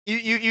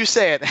 You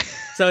say it.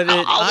 So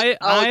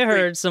I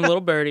heard some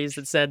little birdies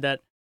that said that.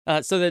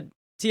 So the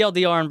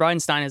TLDR on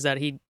Bridenstine is that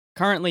he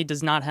currently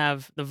does not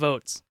have the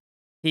votes.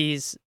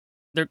 He's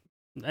there.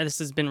 This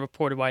has been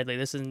reported widely.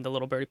 This isn't the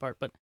little birdie part,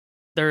 but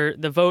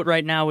the vote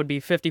right now would be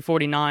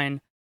 50-49.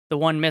 The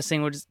one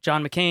missing was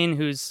John McCain,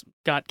 who's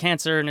got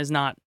cancer and is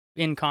not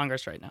in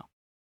Congress right now.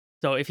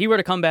 So if he were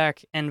to come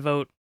back and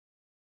vote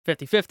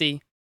 50-50,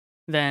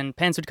 then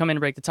Pence would come in to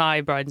break the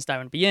tie. Bridenstine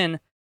would be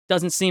in.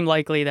 Doesn't seem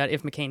likely that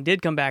if McCain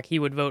did come back, he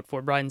would vote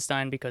for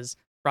Bridenstine, because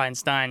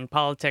Bridenstine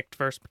politicked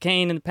versus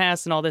McCain in the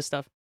past and all this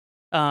stuff.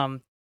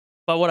 But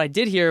what I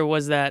did hear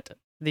was that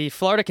the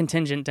Florida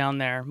contingent down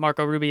there,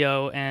 Marco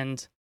Rubio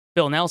and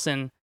Bill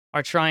Nelson,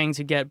 are trying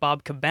to get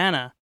Bob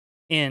Cabana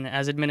in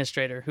as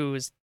administrator, who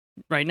is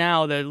right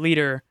now the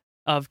leader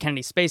of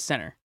Kennedy Space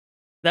Center.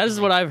 That is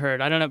what I've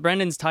heard. I don't know.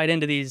 Brendan's tied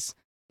into these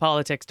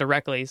politics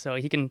directly, so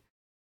he can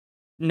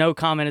no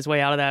comment his way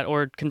out of that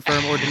or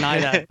confirm or deny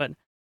that. But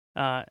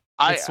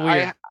it's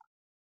weird.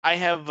 I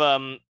have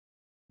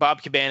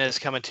Bob Cabana is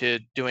coming to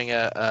doing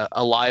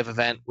a live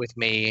event with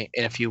me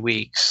in a few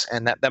weeks,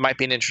 and that might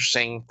be an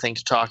interesting thing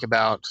to talk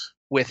about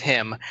with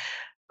him.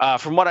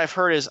 From what I've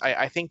heard is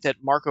I think that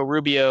Marco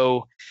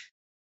Rubio,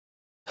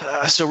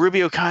 so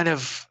Rubio kind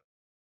of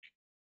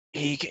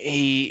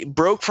he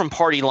broke from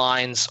party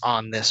lines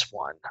on this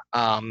one,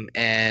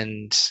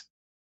 and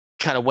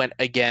kind of went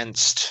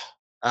against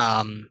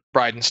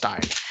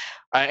Bridenstine.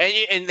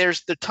 And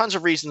there's tons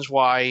of reasons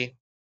why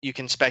you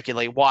can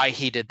speculate why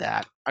he did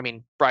that. I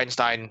mean,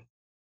 Bridenstine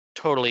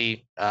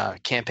totally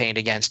campaigned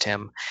against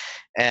him,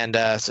 and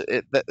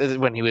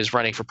when he was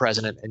running for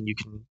president, and you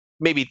can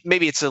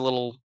maybe it's a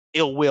little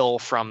ill will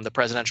from the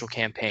presidential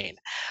campaign.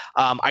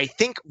 I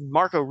think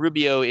Marco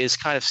Rubio is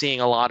kind of seeing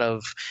a lot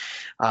of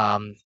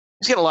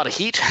he's getting a lot of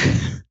heat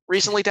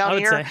recently down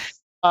here.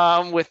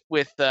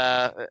 With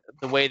the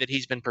way that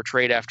he's been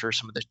portrayed after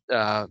some of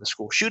the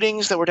school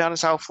shootings that were down in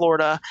South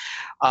Florida.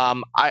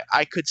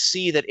 I could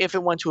see that if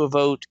it went to a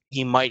vote,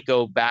 he might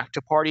go back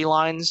to party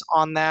lines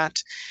on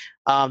that.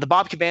 The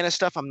Bob Cabana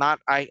stuff,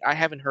 I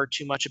haven't heard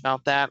too much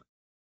about that.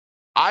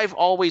 I've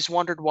always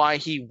wondered why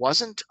he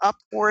wasn't up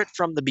for it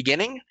from the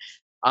beginning.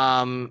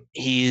 Bob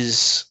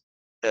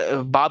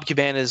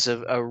Cabana is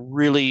a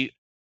really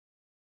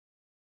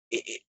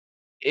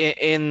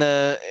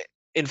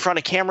in front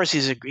of cameras,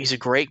 he's a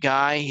great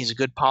guy. He's a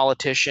good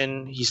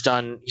politician. He's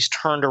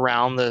turned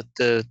around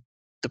the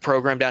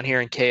program down here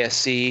in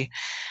KSC,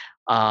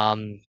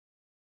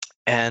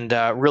 and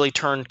really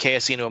turned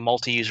KSC into a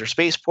multi-user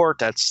spaceport.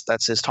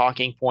 That's his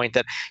talking point.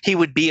 That he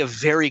would be a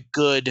very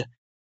good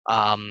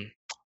NASA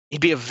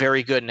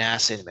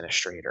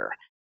administrator.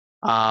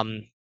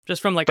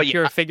 Just from like a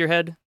pure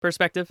figurehead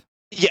perspective.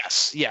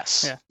 Yes. Yeah.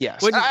 Yes.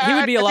 He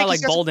would be a lot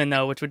like Bolden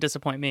though, which would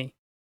disappoint me.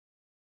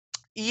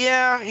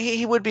 Yeah,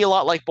 he would be a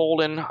lot like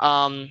Bolden. But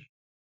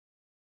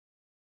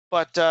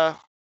I don't know,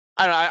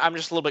 I'm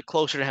just a little bit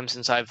closer to him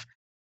since I've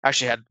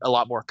actually had a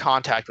lot more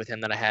contact with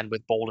him than I had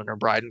with Bolden or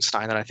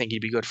Bridenstine, and I think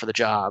he'd be good for the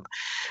job.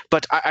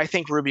 But I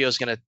think Rubio's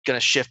gonna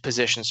shift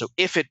position. So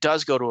if it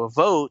does go to a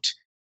vote,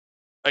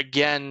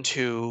 again,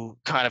 to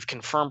kind of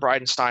confirm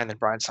Bridenstine, then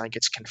Bridenstine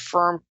gets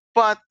confirmed.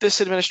 But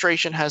this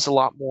administration has a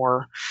lot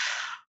more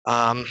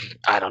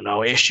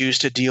issues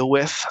to deal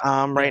with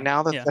right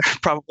now that they're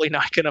probably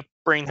not going to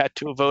bring that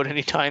to a vote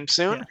anytime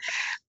soon.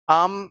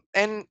 Yeah.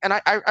 And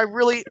I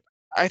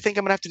think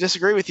I'm going to have to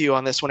disagree with you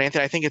on this one,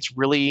 Anthony. I think it's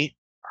really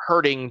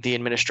hurting the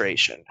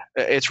administration.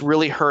 It's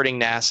really hurting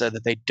NASA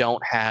that they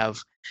don't have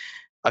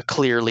a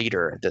clear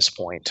leader at this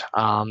point.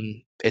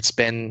 It's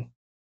been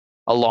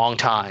a long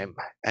time,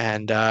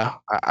 and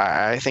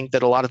I think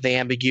that a lot of the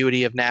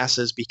ambiguity of NASA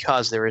is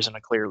because there isn't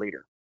a clear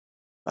leader.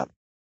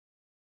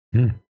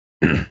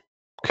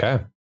 Okay.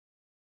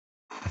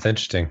 That's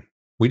interesting.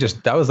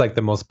 That was like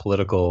the most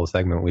political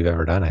segment we've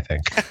ever done, I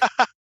think.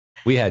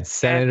 We had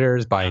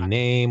senators by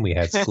name, we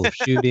had school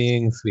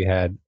shootings,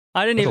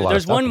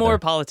 there's one more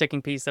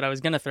politicking piece that I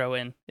was going to throw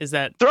in, is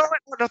that... Throw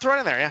it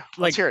in there, yeah.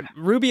 Let's hear it.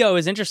 Rubio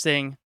is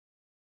interesting,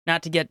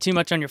 not to get too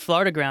much on your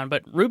Florida ground,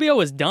 but Rubio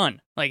was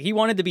done. Like, he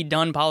wanted to be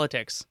done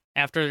politics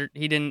after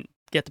he didn't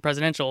get the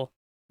presidential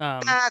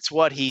that's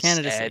what he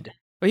candidacy. Said.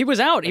 But he was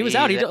out.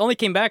 He only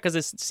came back because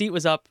his seat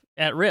was up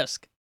at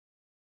risk.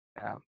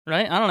 Yeah.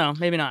 Right? I don't know.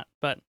 Maybe not.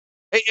 But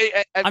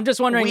I'm just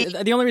wondering,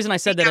 the only reason I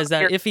said that is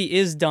that if he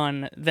is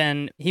done,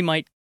 then he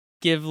might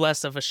give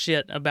less of a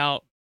shit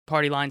about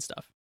party line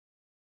stuff.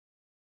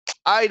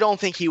 I don't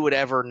think he would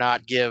ever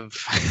not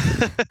give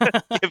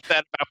that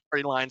about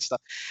party line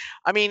stuff.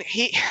 I mean,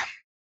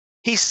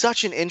 he's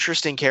such an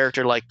interesting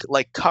character.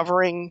 Like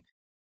covering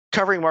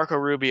Marco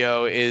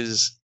Rubio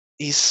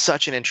he's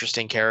such an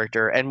interesting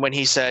character. And when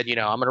he said, I'm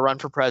going to run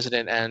for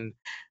president and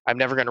I'm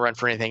never going to run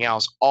for anything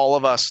else, all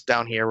of us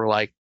down here were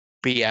like,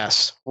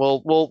 BS.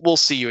 We'll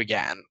see you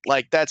again.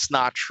 Like, that's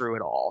not true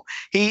at all.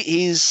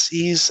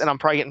 He's and I'm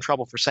probably getting in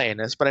trouble for saying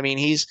this, but I mean,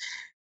 he's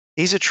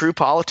a true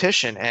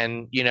politician,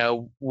 and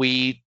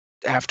we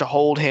have to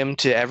hold him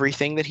to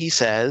everything that he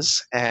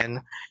says. And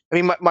I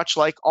mean, much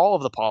like all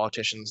of the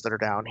politicians that are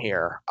down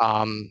here,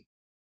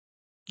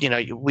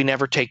 we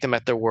never take them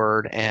at their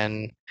word,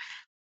 and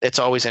it's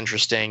always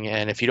interesting.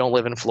 And if you don't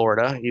live in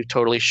Florida, you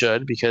totally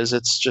should, because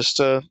it's just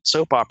a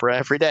soap opera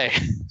every day.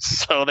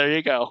 So there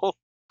you go.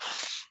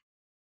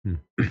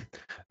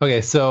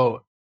 Okay,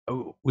 so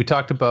we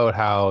talked about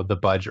how the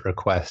budget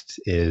request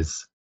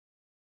is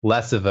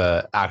less of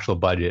a actual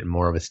budget and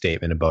more of a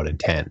statement about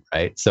intent,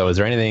 right? So is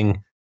there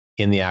anything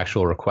in the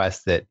actual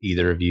request that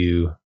either of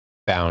you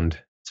found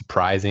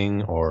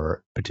surprising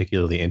or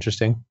particularly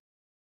interesting?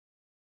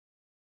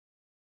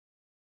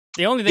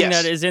 The only thing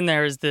that is in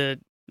there is that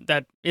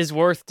is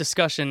worth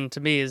discussion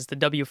to me is the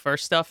W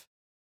first stuff.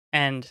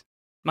 And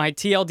my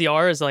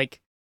TLDR is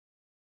like,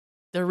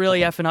 they're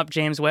really effing up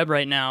James Webb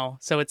right now.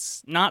 So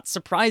it's not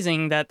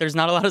surprising that there's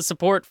not a lot of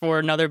support for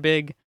another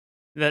big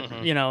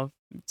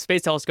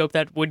space telescope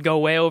that would go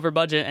way over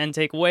budget and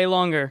take way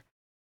longer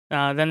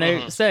than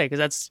they say, because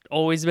that's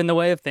always been the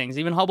way of things.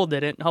 Even Hubble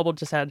did it. Hubble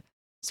just had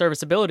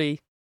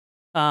serviceability,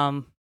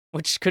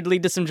 which could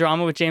lead to some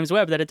drama with James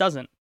Webb that it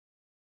doesn't.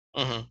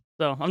 So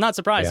I'm not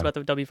surprised about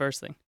the W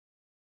first thing.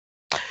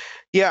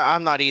 Yeah,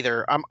 I'm not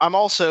either. I'm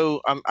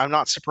also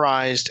not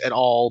surprised at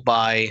all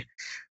by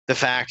the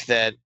fact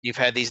that you've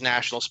had these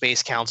National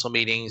Space Council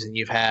meetings and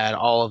you've had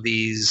all of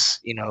these,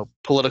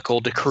 political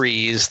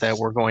decrees that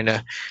we're going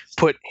to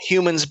put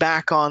humans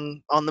back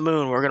on the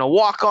moon. We're going to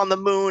walk on the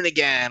moon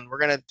again. We're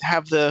going to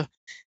have the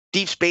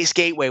Deep Space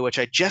Gateway, which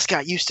I just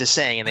got used to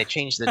saying, and they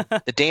changed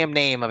the damn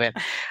name of it.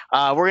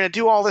 We're going to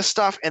do all this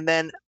stuff, and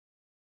then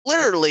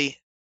literally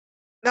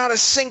not a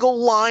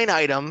single line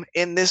item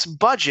in this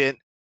budget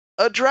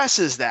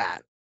addresses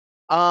that.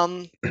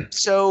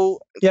 So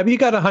yeah, but you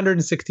got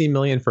 160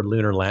 million for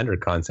lunar lander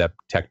concept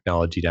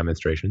technology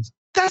demonstrations.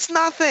 That's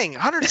nothing.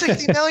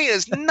 160 million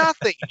is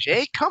nothing,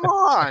 Jake. Come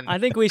on. I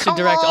think we should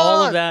direct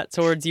all of that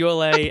towards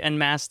ULA and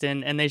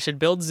Maston, and they should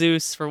build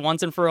Zeus for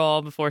once and for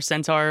all before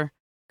Centaur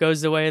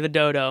goes the way of the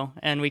dodo,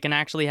 and we can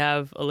actually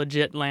have a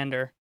legit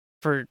lander.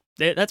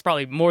 That's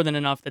probably more than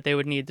enough that they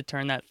would need to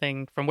turn that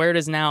thing from where it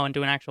is now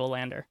into an actual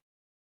lander.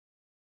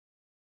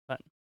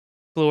 But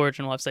Blue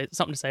Origin will have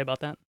something to say about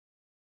that.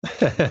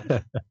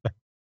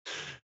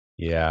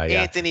 yeah.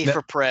 Anthony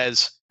for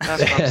Prez.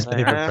 That's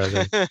what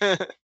I'm saying.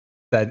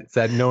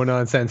 That no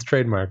nonsense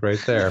trademark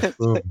right there.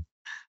 Boom.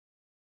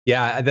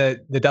 Yeah,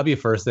 the W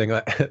first thing.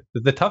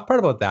 The tough part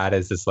about that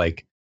is it's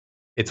like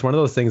it's one of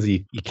those things that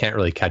you can't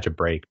really catch a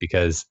break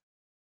because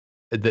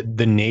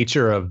the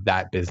nature of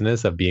that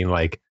business of being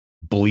like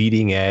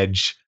bleeding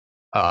edge,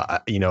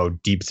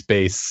 deep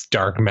space,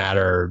 dark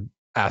matter,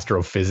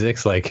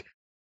 astrophysics, like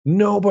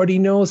nobody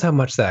knows how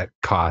much that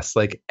costs.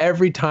 Like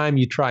every time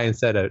you try and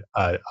set a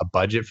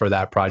budget for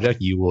that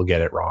project, you will get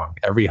it wrong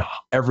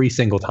every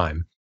single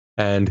time.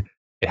 And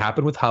it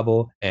happened with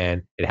Hubble,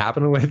 and it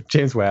happened with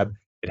James Webb.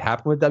 It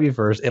happened with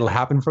WFIRST. It'll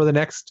happen for the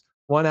next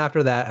one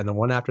after that, and the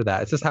one after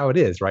that. It's just how it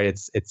is, right?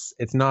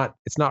 It's not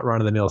run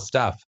of the mill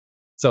stuff.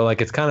 So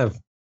like it's kind of,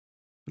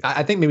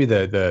 I think maybe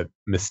the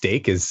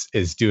mistake is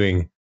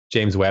doing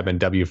James Webb and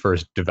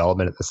WFIRST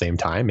development at the same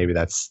time. Maybe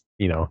that's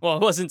Well,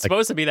 it wasn't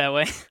supposed to be that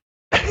way.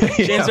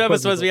 James Webb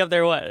was supposed to be up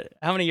there. What?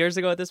 How many years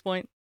ago at this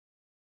point?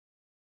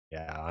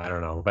 Yeah, I don't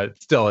know, but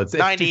still, it's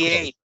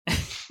 98.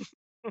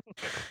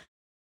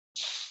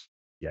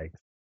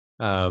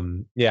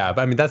 Yikes. Yeah,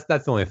 but I mean that's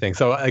the only thing.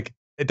 So like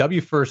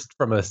WFIRST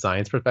from a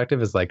science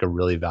perspective is like a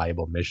really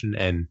valuable mission,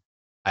 and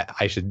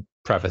I should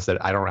preface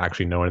that I don't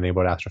actually know anything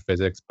about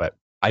astrophysics, but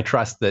I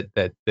trust that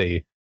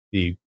the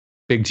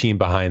big team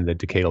behind the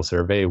decadal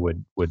survey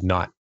would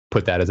not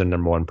put that as a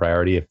number one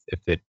priority if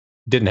it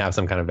didn't have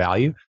some kind of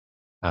value.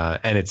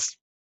 And it's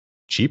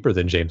cheaper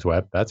than James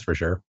Webb, that's for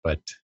sure. But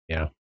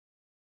yeah,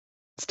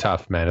 it's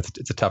tough, man.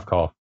 It's a tough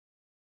call.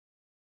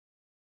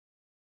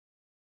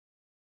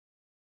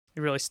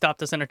 You really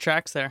stopped us in our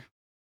tracks there.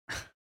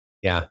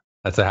 Yeah,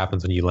 that's what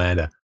happens when you land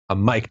a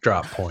mic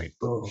drop point.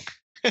 Boom.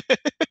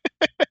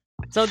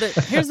 So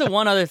here's the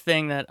one other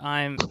thing that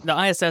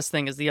the ISS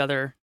thing is the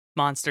other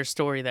monster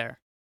story there.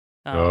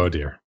 Oh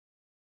dear.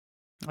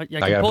 I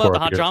can pull up a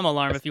hot drama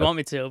alarm if you want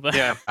me to, but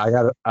yeah, I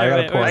got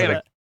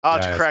to I'll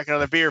have to crack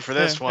another beer for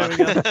this one.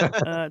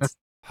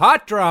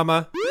 Hot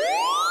drama.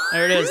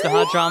 There it is, the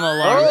hot drama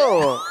alarm.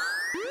 Oh.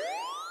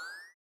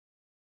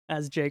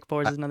 As Jake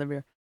pours another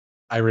beer.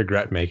 I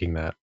regret making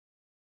that.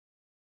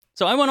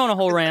 So I went on a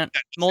whole rant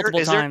multiple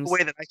times. Is there a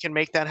way that I can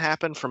make that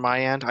happen from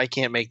my end? I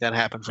can't make that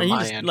happen from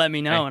my end. Just let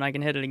me know and I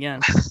can hit it again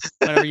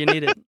whenever you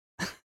need it.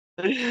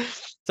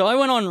 So I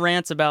went on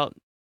rants about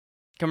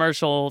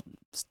commercial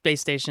space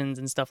stations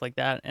and stuff like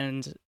that,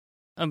 and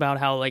about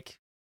how like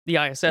the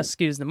ISS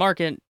skews the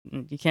market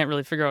and you can't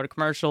really figure out a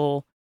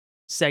commercial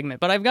segment.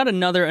 But I've got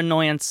another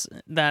annoyance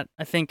that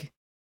I think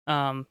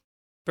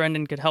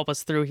Brendan could help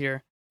us through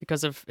here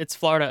because of it's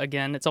Florida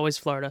again. It's always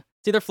Florida.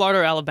 It's either Florida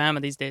or Alabama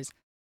these days.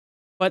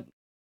 But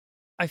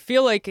I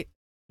feel like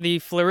the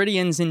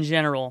Floridians in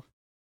general,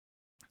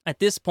 at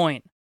this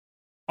point,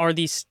 are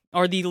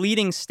the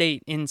leading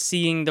state in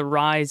seeing the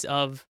rise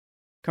of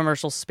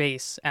commercial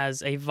space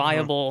as a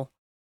viable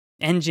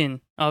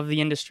engine of the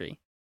industry.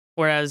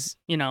 Whereas,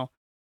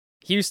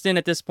 Houston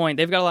at this point,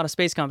 they've got a lot of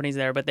space companies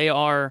there, but they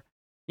are,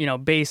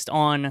 based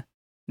on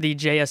the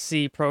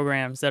JSC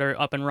programs that are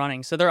up and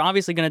running. So they're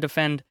obviously going to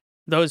defend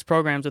those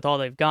programs with all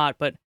they've got.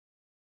 But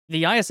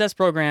the ISS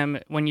program,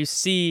 when you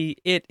see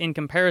it in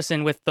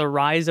comparison with the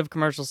rise of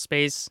commercial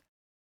space,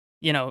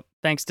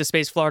 thanks to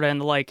Space Florida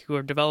and the like who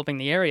are developing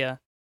the area,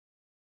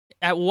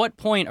 at what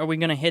point are we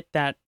going to hit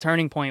that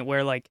turning point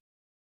where,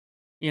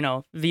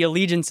 the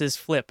allegiances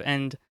flip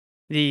and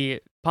the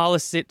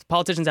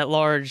politicians at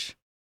large,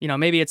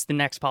 maybe it's the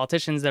next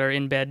politicians that are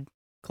in bed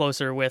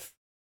closer with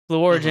Blue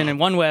Origin and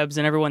OneWebs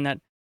and everyone that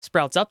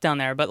sprouts up down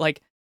there. But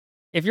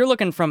if you're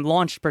looking from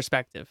launch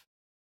perspective,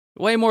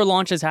 way more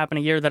launches happen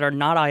a year that are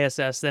not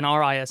ISS than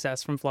are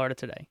ISS from Florida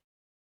today.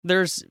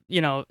 There's,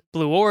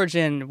 Blue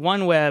Origin,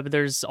 OneWeb,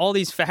 there's all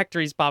these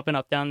factories popping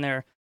up down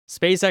there.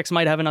 SpaceX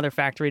might have another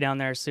factory down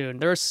there soon.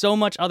 There's so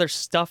much other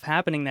stuff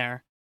happening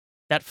there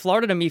that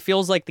Florida to me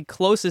feels like the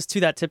closest to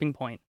that tipping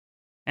point.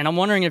 And I'm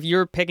wondering if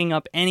you're picking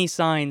up any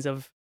signs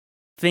of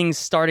things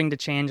starting to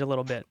change a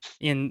little bit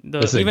in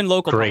even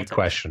local great politics.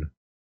 Question.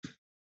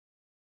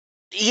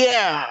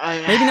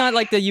 Yeah. Maybe not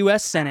like the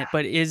U.S. Senate,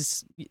 but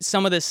is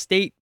some of the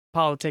state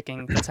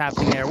politicking that's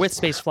happening there with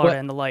Space Florida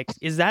and the like,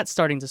 is that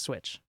starting to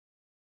switch?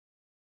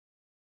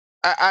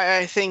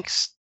 I think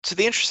so.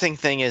 The interesting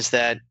thing is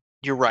that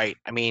you're right.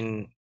 I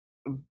mean,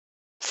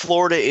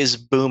 Florida is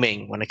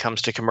booming when it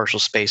comes to commercial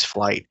space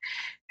flight.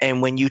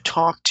 And when you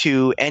talk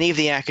to any of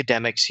the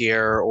academics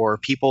here or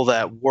people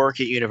that work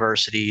at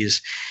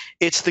universities,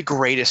 it's the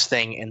greatest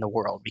thing in the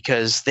world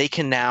because they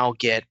can now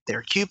get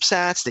their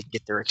CubeSats, they can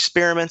get their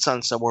experiments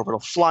on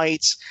suborbital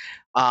flights.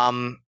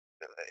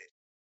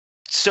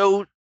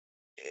 So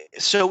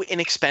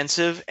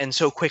inexpensive and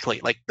so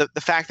quickly. Like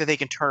the fact that they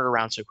can turn it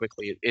around so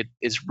quickly, it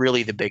is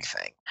really the big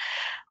thing.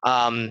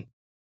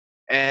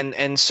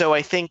 And so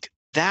I think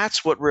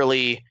that's what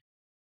really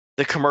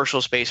the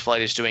commercial space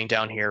flight is doing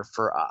down here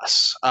for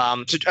us.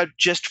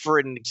 Just for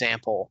an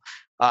example,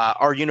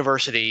 our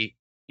university,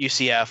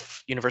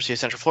 UCF, University of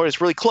Central Florida, is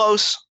really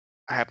close.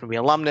 I happen to be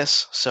an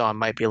alumnus, so I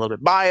might be a little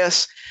bit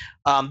biased.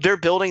 They're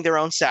building their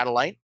own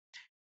satellite,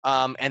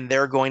 and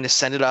they're going to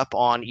send it up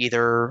on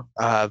either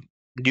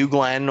New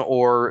Glenn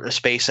or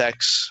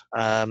SpaceX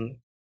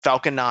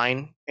Falcon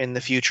 9 in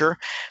the future.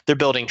 They're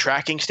building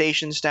tracking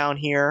stations down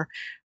here,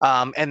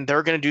 and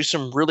they're going to do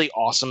some really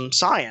awesome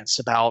science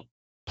about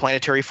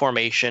planetary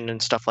formation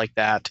and stuff like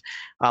that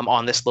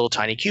on this little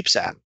tiny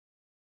CubeSat.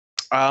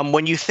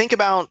 When you think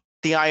about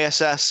the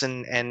ISS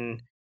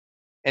and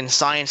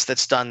science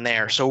that's done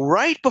there, so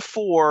right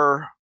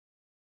before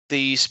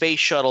the space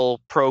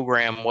shuttle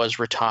program was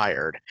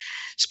retired,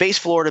 Space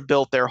Florida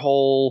built their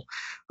whole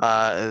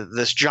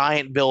this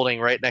giant building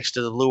right next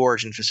to the Blue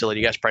Origin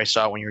facility. You guys probably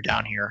saw it when you were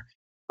down here.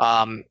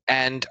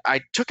 And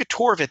I took a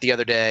tour of it the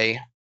other day,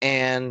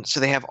 and so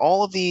they have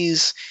all of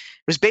these.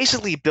 It was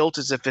basically built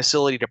as a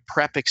facility to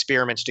prep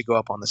experiments to go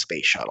up on the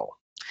space shuttle.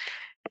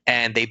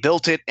 And they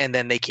built it, and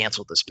then they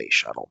canceled the space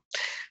shuttle.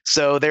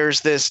 So there's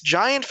this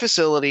giant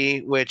facility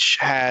which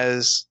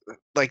has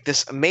like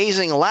this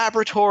amazing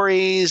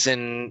laboratories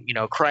and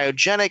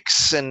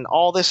cryogenics and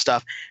all this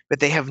stuff, but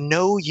they have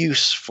no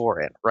use for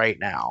it right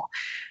now.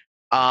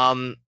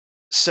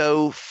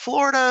 So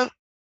Florida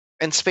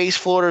and Space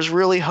Florida is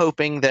really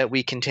hoping that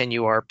we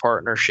continue our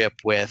partnership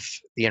with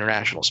the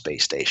International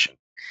Space Station.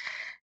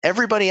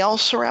 Everybody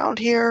else around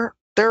here,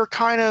 they're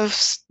kind of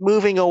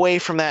moving away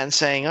from that and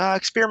saying,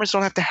 experiments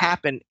don't have to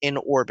happen in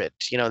orbit.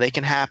 They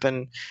can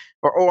happen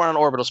or on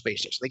orbital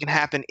space station. They can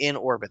happen in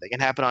orbit. They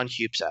can happen on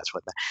CubeSats,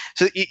 whatnot.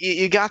 So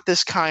you got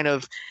this kind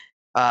of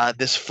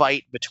this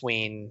fight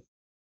between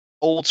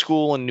old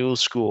school and new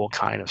school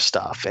kind of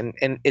stuff. And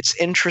it's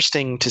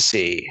interesting to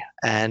see.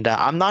 And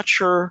I'm not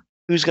sure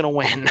who's going to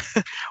win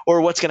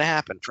or what's going to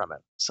happen from it.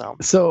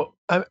 So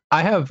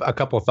I have a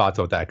couple of thoughts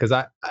about that because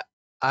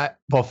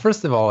well,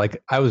 first of all,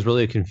 I was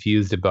really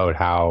confused about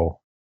how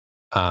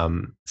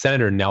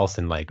Senator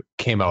Nelson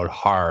came out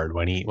hard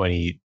when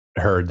he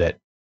heard that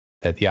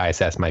the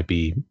ISS might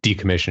be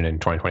decommissioned in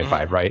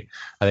 2025, right?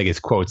 I think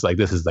his quotes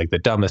this is the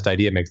dumbest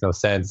idea, it makes no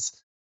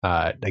sense.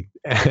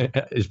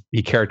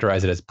 He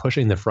characterized it as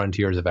pushing the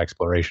frontiers of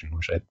exploration,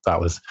 which I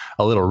thought was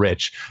a little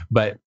rich.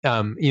 But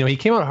he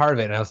came out hard of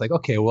it, and I was like,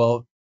 okay,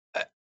 well,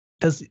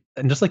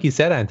 and just like you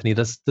said, Anthony,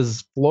 does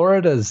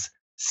Florida's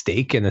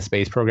stake in the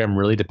space program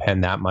really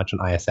depend that much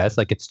on ISS?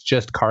 It's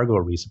just cargo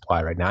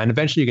resupply right now, and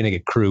eventually you're going to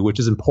get crew, which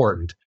is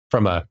important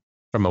from a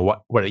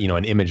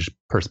an image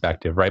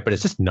perspective, right? But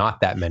it's just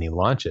not that many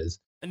launches.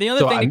 And the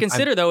other thing to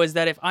consider though is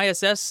that if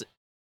ISS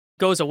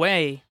goes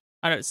away,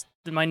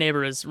 my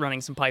neighbor is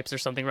running some pipes or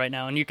something right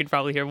now, and you could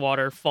probably hear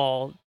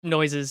waterfall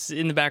noises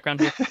in the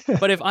background here.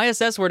 But if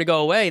ISS were to go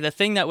away, the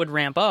thing that would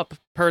ramp up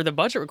per the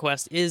budget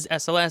request is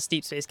SLS,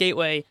 Deep Space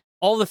Gateway,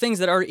 all the things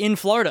that are in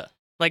Florida.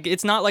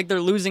 It's not like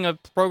they're losing a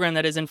program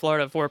that is in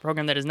Florida for a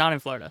program that is not in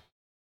Florida.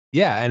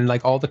 Yeah, and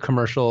all the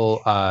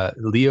commercial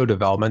LEO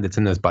development that's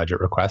in this budget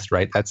request,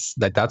 right?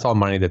 That's all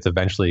money that's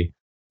eventually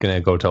going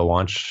to go to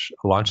launch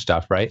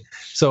stuff, right?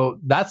 So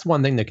that's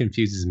one thing that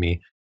confuses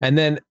me. And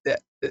then,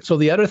 so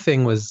the other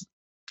thing was,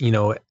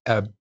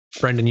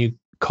 Brendan, you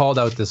called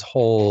out this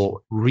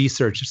whole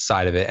research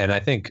side of it, and I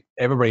think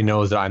everybody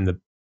knows that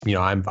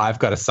I've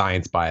got a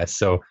science bias,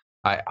 so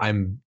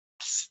I'm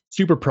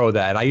super pro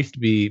that. I used to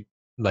be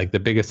the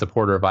biggest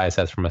supporter of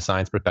ISS from a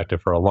science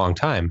perspective for a long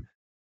time.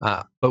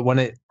 But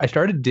when I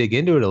started to dig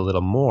into it a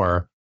little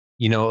more,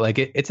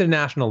 it's a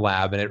national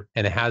lab, and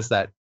it has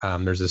that,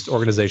 there's this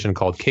organization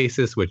called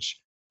CASIS, which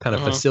kind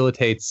of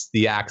facilitates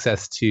the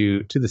access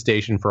to the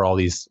station for all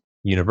these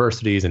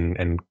universities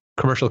and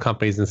commercial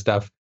companies and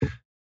stuff.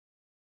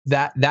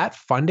 That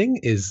funding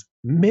is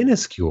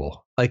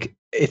minuscule.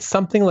 It's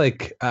something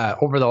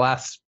over the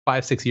last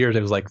 5-6 years,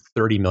 it was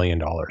 $30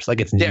 million.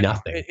 It's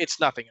nothing.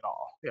 It's nothing at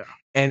all.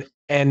 Yeah.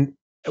 And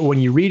when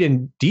you read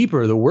in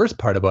deeper, the worst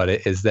part about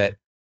it is that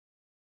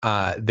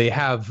they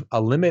have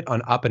a limit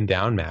on up and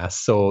down mass.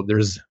 So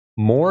there's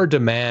more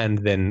demand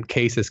than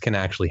CASIS can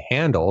actually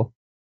handle.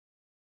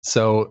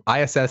 So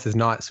ISS is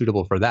not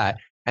suitable for that.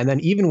 And then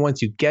even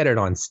once you get it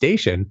on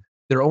station,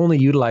 they're only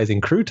utilizing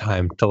crew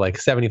time to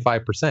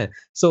 75%.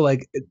 So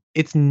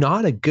it's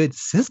not a good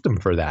system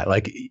for that.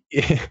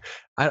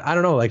 I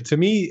don't know. To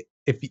me,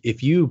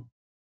 if you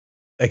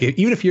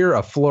even if you're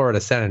a Florida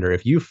senator,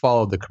 if you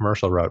followed the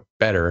commercial route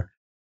better,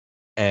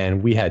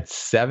 and we had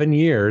 7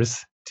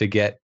 years to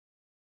get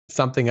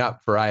something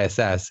up for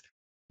ISS,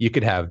 you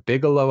could have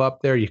Bigelow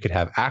up there, you could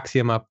have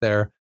Axiom up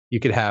there, you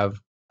could have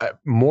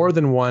more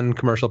than one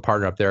commercial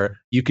partner up there.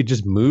 You could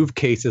just move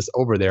cases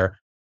over there,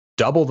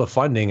 double the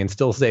funding, and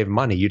still save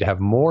money. You'd have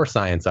more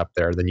science up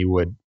there than you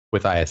would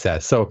with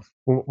ISS. So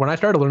when I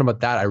started to learn about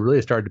that, I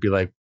really started to be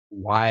like,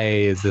 why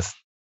is this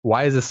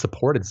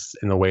supported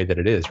in the way that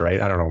it is,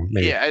 right? I don't know.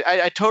 Maybe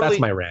I totally.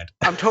 That's my rant.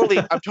 I'm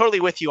totally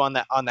with you on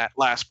that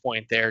last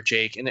point there,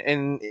 Jake. And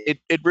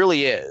it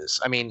really is.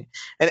 I mean,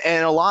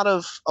 and a lot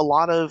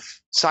of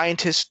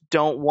scientists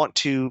don't want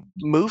to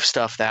move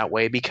stuff that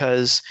way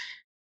because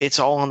it's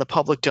all on the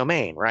public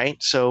domain, right?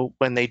 So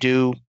when they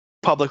do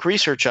public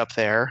research up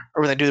there,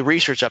 or when they do the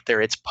research up there,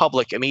 it's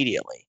public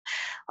immediately.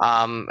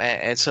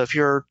 And so if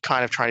you're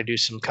kind of trying to do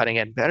some cutting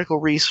edge medical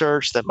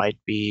research that might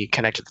be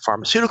connected to the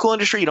pharmaceutical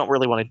industry, you don't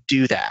really want to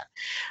do that.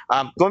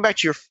 Going back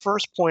to your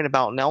first point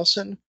about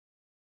Nelson,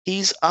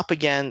 he's up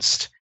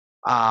against,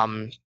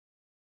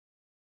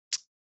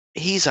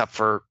 he's up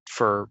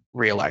for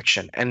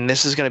re-election, and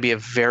this is going to be a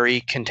very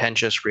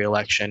contentious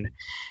re-election,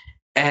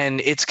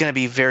 and it's going to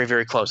be very,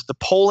 very close. The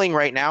polling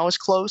right now is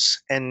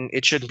close, and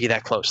it shouldn't be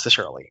that close this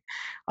early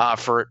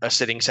for a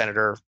sitting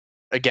senator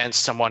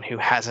against someone who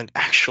hasn't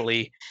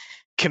actually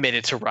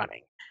committed to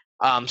running.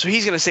 So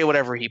he's going to say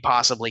whatever he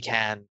possibly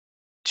can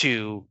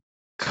to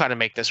kind of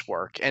make this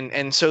work.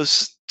 And so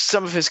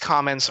some of his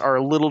comments are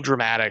a little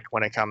dramatic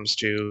when it comes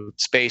to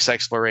space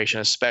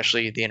exploration,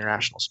 especially the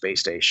International Space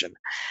Station.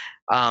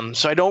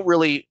 So I don't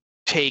really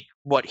take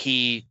what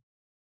he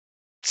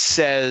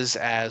says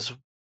as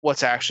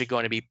what's actually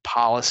going to be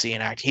policy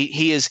and act.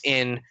 He is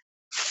in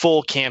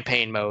full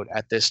campaign mode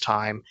at this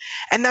time,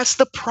 and that's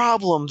the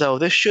problem, though.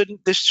 This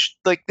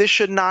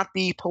should not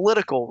be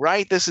political,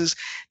 right? This is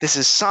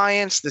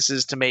science. This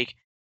is to make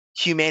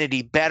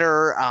humanity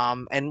better,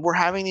 and we're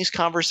having these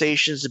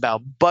conversations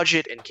about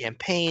budget and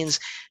campaigns,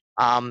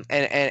 and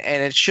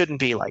it shouldn't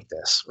be like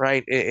this,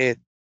 right?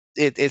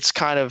 It's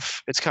kind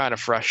of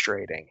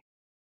frustrating,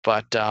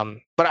 but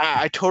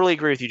I totally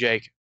agree with you,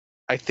 Jake.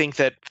 I think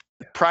that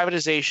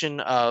privatization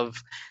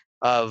of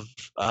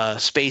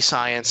space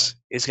science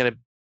is going to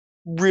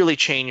really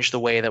change the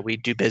way that we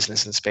do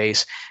business in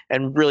space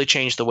and really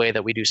change the way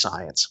that we do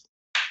science.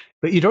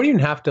 But you don't even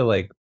have to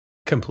like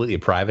completely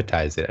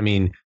privatize it. I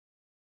mean,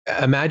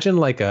 imagine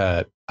like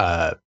a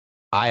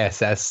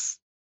ISS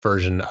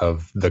version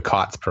of the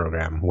COTS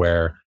program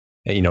where,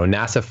 you know,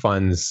 NASA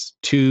funds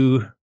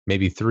 2,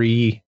 maybe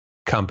 3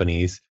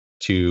 companies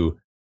to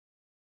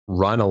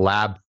run a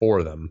lab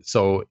for them.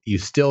 So you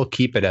still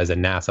keep it as a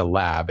NASA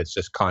lab. It's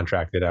just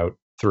contracted out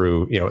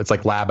through, you know, it's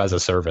like lab as a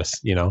service,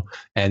 you know,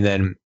 and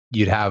then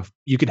you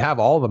could have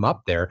all of them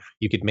up there.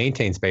 You could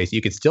maintain space.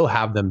 You could still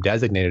have them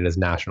designated as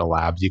national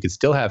labs. You could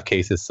still have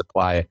cases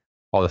supply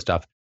all the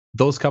stuff.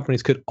 Those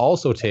companies could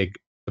also take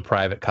the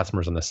private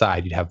customers on the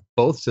side. You'd have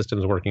both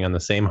systems working on the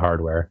same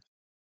hardware,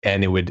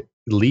 and it would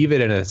leave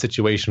it in a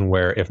situation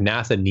where if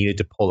NASA needed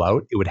to pull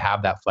out, it would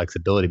have that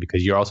flexibility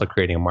because you're also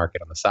creating a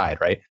market on the side,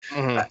 right?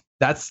 Mm-hmm.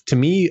 That's, to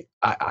me,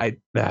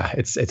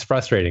 it's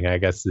frustrating. I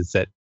guess is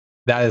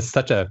that is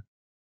such a,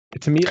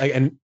 to me,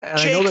 and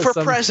Jake, I know that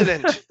for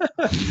president.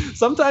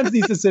 Sometimes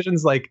these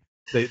decisions, like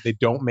they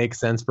don't make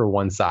sense for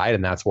one side,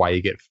 and that's why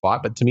you get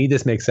fought. But to me,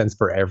 this makes sense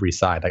for every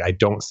side. Like I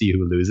don't see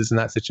who loses in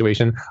that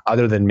situation,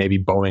 other than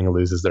maybe Boeing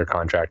loses their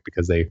contract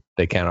because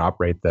they can't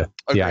operate the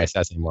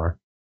ISS anymore.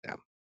 Yeah.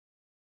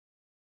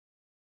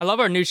 I love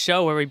our new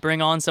show where we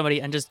bring on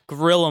somebody and just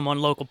grill them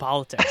on local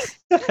politics.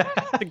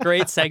 It's a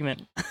great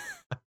segment.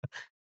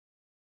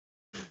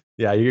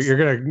 Yeah, you're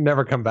gonna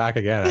never come back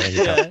again. I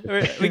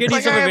think we could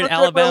use someone in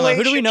Alabama.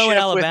 Who do we know in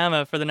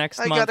Alabama for the next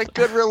month? I got a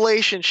good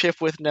relationship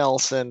with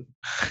Nelson.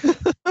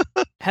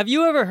 Have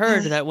you ever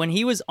heard that when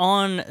he was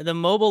on the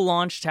mobile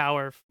launch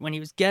tower, when he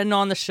was getting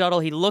on the shuttle,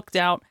 he looked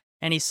out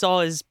and he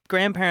saw his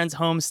grandparents'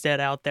 homestead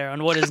out there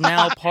on what is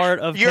now part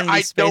of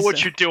Kennedy Space Center. I know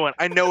what you're doing.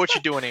 I know what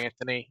you're doing,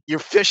 Anthony. You're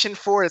fishing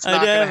for it. It's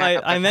not going to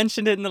happen. I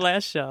mentioned it in the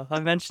last show. I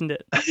mentioned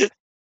it.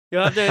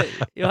 You'll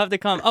have to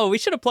come. Oh, we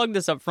should have plugged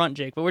this up front,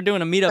 Jake. But we're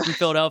doing a meetup in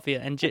Philadelphia,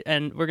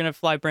 and we're gonna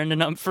fly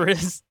Brendan up for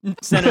his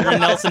Senator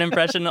Nelson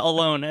impression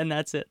alone, and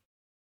that's it.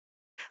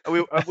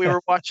 We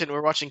were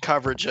watching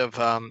coverage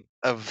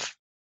of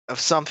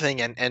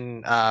something,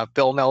 and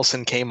Bill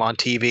Nelson came on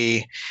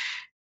TV,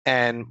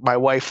 and my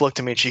wife looked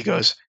at me and she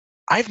goes,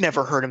 "I've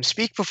never heard him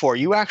speak before.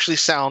 You actually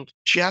sound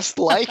just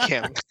like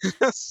him."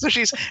 So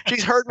she's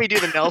heard me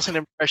do the Nelson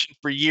impression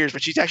for years,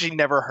 but she's actually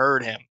never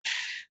heard him.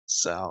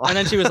 So. And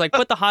then she was like,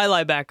 "Put the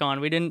highlight back on.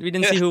 We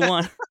didn't see who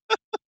won."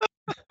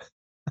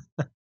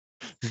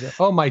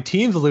 Oh, my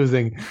team's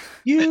losing.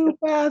 You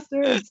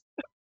bastards.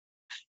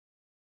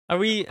 Are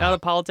we out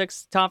of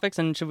politics topics,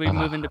 and should we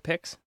move into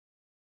picks?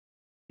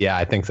 Yeah,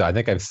 I think so. I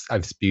think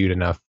I've spewed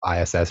enough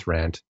ISS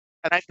rant.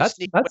 And that's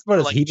about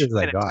as heated as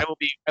I got.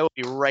 I will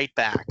be right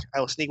back.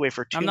 I will sneak away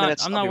for 2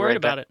 minutes. I'm not worried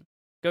about it.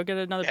 Go get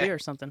another beer or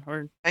something,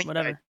 or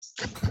whatever.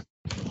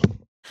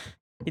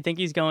 You think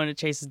he's going to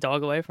chase his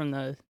dog away from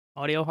the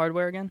audio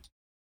hardware again?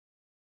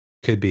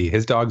 Could be.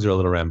 His dogs are a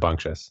little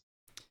rambunctious.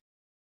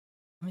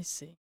 Let me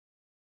see.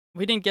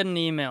 We didn't get an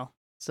email,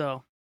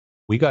 so.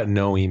 We got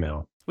no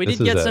email. We did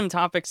get some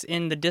topics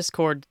in the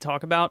Discord to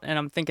talk about, and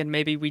I'm thinking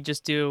maybe we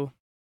just do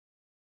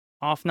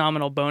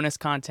off-nominal bonus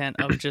content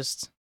of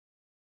just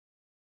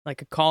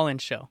like a call-in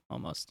show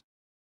almost.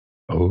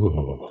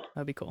 Oh,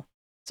 that'd be cool.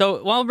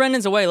 So while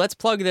Brendan's away, let's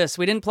plug this.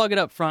 We didn't plug it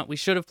up front. We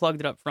should have plugged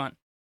it up front.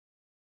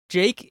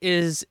 Jake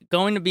is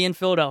going to be in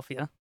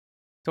Philadelphia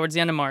towards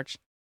the end of March.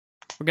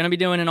 We're going to be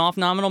doing an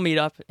off-nominal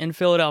meetup in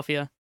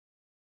Philadelphia.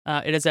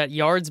 It is at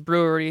Yards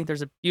Brewery.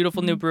 There's a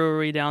beautiful new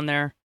brewery down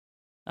there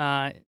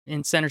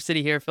in Center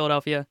City here,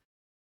 Philadelphia.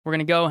 We're going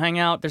to go hang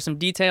out. There's some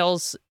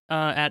details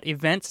at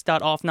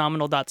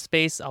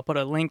events.offnominal.space. I'll put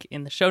a link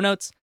in the show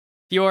notes.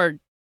 If you are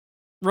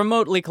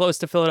remotely close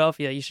to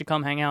Philadelphia, you should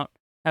come hang out,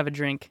 have a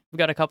drink. We've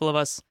got a couple of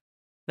us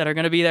that are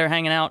going to be there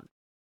hanging out.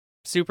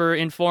 Super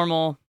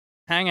informal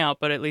hangout,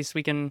 but at least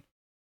we can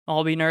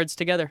all be nerds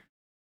together.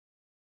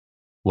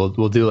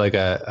 We'll do like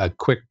a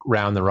quick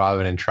round the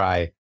robin and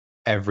try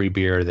every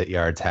beer that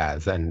Yards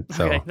has. And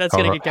so okay, that's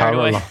going to get carried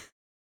away.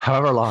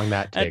 However long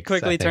that takes. That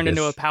quickly turned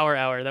into a power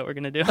hour that we're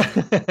going to do.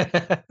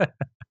 I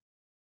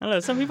don't know.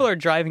 Some people are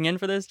driving in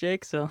for this,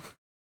 Jake, so...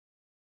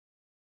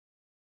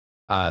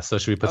 So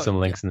should we put some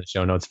links in the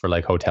show notes for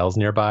like hotels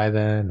nearby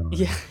then? Or?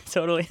 Yeah,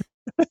 totally.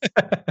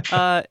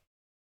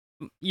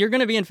 You're going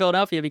to be in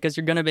Philadelphia because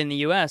you're going to be in the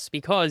U.S.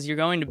 because you're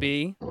going to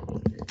be...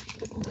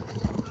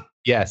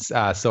 Yes.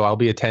 So I'll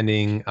be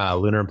attending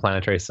Lunar and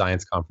Planetary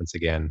Science Conference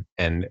again.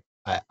 And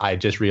I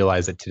just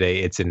realized that today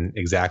it's in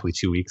exactly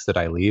 2 weeks that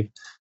I leave,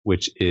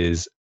 which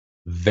is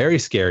very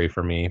scary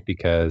for me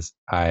because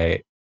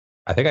I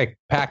think I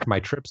packed my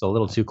trips a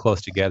little too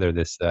close together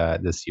this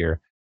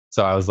year.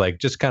 So I was like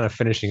just kind of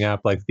finishing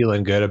up, like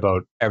feeling good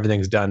about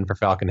everything's done for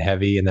Falcon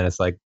Heavy. And then it's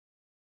like,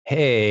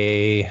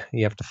 hey,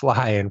 you have to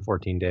fly in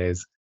 14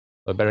 days.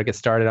 So I better get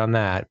started on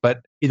that. But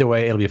either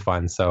way, it'll be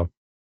fun. So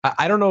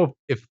I don't know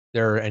if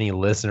there are any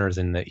listeners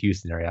in the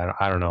Houston area.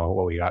 I don't know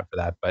what we got for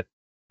that. But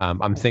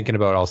I'm thinking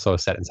about also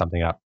setting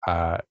something up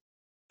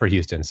for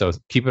Houston. So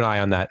keep an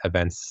eye on that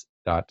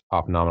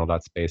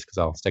events.offnominal.space because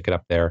I'll stick it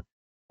up there if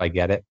I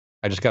get it.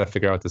 I just got to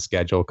figure out the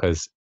schedule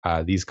because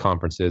these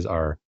conferences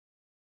are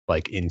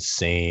like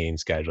insane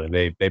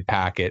scheduling. They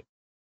pack it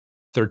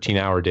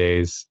 13-hour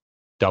days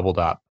doubled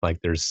up. Like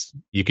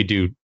you could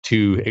do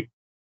 2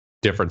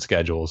 different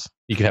schedules.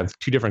 You could have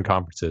 2 different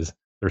conferences.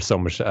 There's so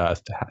much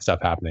stuff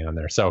happening on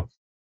there. So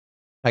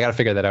I got to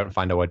figure that out and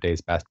find out what day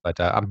is best. But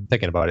I'm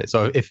thinking about it.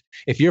 So if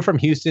you're from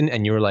Houston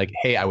and you're like,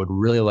 hey, I would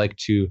really like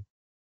to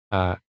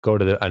go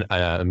to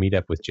a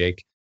meetup with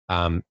Jake,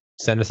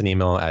 send us an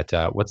email at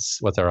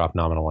what's our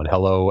off-nominal one?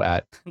 Hello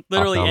at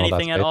literally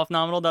anything at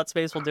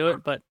offnominal.space will do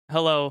it, but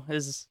hello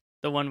is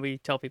the one we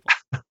tell people.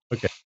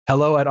 Okay.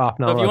 Hello at offnominal.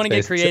 But if you want to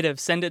get creative,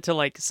 send it to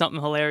like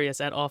something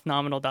hilarious at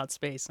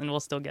offnominal.space and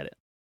we'll still get it.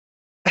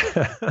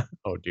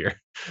 Oh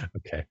dear.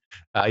 Okay.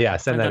 Yeah,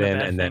 send that in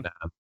and then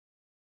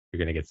you're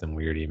going to get some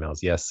weird emails.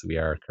 Yes, we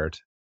are, Kurt.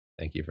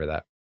 Thank you for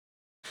that.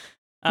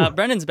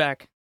 Brendan's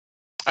back.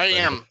 I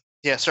am.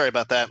 Yeah, sorry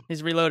about that.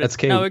 He's reloaded. That's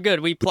okay. No, we're good.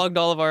 We plugged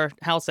all of our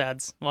house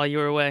ads while you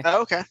were away.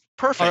 Oh, okay.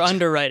 Perfect. Or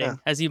underwriting,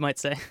 as you might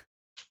say.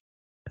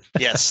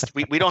 Yes,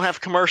 we don't have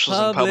commercials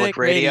in public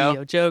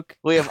radio. Joke.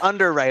 We have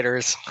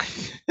underwriters.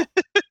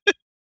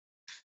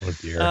 Oh,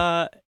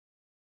 dear.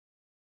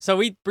 So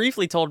we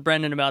briefly told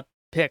Brendan about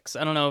picks.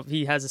 I don't know if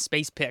he has a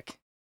space pick.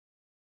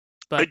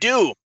 But... I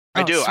do.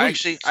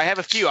 Sweet. I have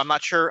a few. I'm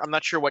not sure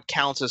what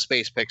counts as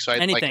space picks. So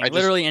anything,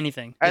 literally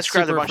anything. I just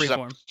grabbed a bunch of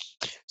stuff.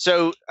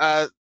 So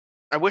I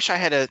wish I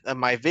had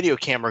my video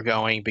camera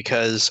going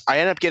because I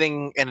ended up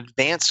getting an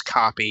advanced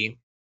copy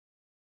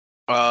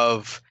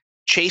of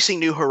Chasing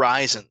New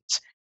Horizons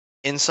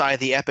inside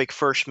the epic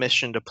first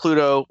mission to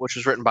Pluto, which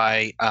was written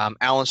by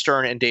Alan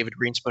Stern and David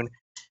Greenspoon.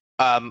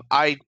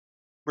 I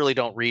really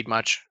don't read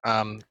much,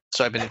 so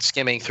I've been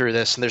skimming through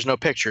this, and there's no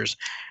pictures.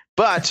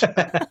 But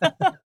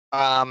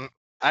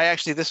I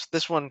actually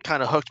this one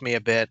kind of hooked me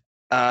a bit.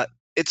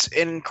 It's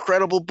an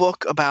incredible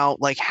book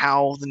about like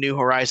how the New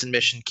Horizon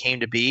mission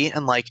came to be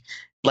and like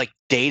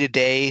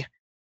day-to-day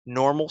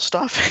normal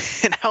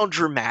stuff and how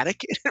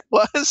dramatic it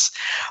was.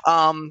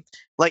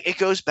 Like it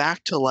goes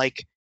back to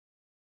like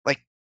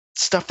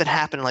stuff that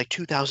happened in like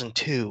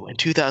 2002 and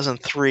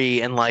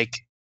 2003 and like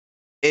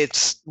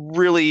it's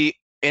really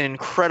an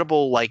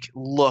incredible like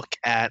look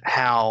at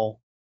how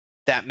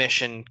that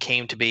mission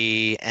came to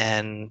be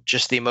and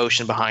just the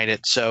emotion behind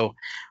it. So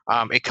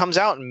it comes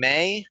out in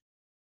May.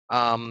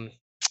 I'm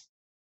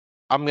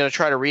going to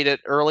try to read it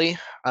early,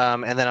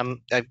 and then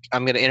I'm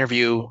going to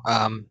interview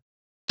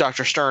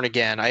Dr. Stern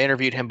again. I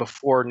interviewed him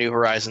before New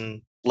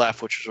Horizon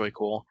left, which was really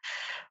cool.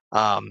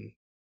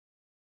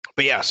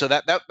 But yeah, so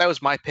that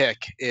was my pick.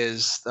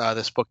 Is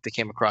this book that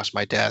came across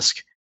my desk?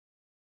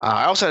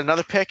 I also had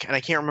another pick, and I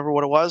can't remember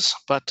what it was,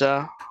 but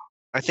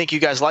I think you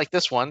guys like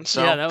this one.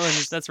 So yeah,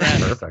 that's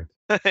rad. Perfect.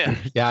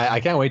 Yeah, I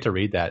can't wait to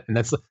read that. And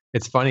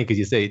it's funny because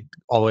you say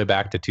all the way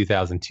back to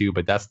 2002,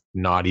 but that's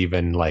not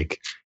even like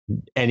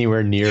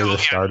anywhere near the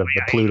start of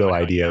the Pluto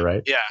idea,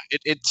 right? Yeah,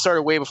 it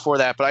started way before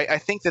that, but I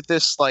think that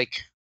this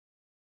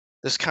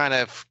kind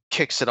of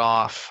kicks it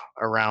off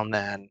around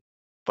then.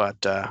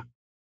 But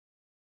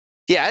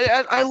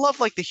Yeah, I love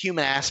like the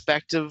human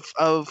aspect of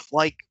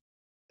like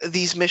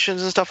these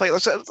missions and stuff like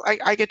that. So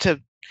I get to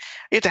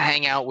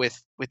hang out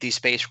with these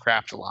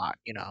spacecraft a lot,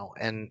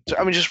 And so,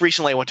 I mean, just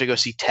recently I went to go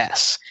see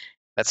TESS.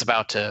 That's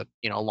about to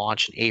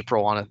launch in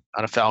April on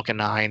a Falcon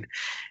 9,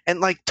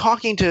 and like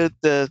talking to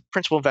the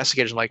principal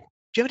investigators, I'm like,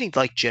 do you have any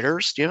like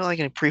jitters? Do you have like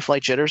any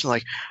pre-flight jitters? And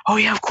like, oh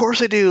yeah, of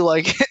course I do.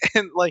 Like,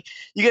 and like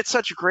you get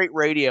such great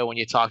radio when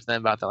you talk to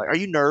them about that. Like, are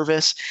you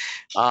nervous?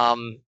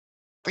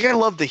 Like I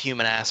love the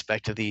human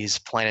aspect of these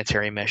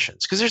planetary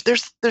missions because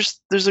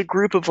there's a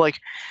group of like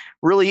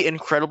really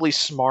incredibly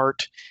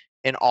smart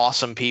and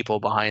awesome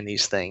people behind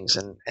these things,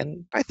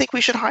 and I think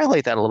we should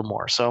highlight that a little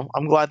more. So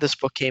I'm glad this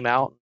book came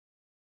out.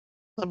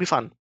 It'll be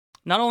fun.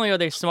 Not only are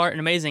they smart and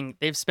amazing,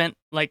 they've spent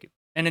like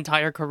an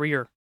entire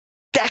career.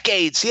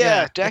 Decades,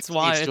 yeah. Decades. That's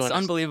why it's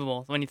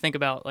unbelievable when you think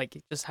about like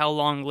just how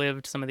long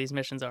lived some of these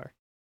missions are.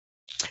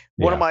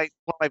 One of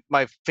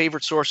my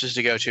favorite sources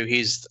to go to.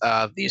 He's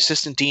the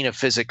assistant dean of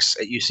physics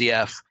at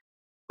UCF,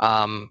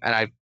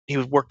 and he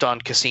worked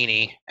on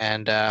Cassini,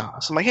 and so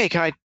I'm like, hey,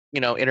 can I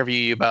interview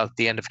you about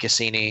the end of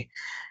Cassini?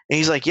 And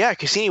he's like, yeah,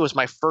 Cassini was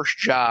my first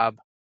job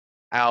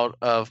out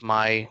of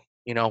my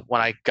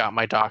when I got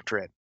my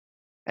doctorate,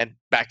 and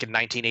back in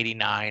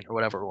 1989 or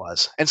whatever it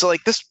was. And so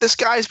like this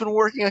guy's been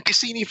working on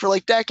Cassini for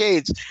like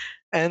decades.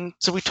 And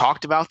so we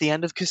talked about the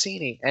end of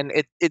Cassini, and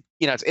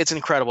it's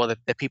incredible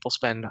that people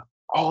spend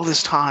all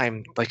this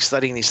time like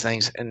studying these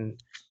things, and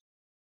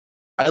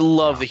I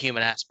love the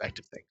human aspect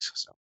of things.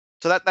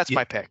 So that's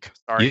my pick.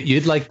 Sorry.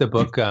 You'd like the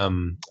book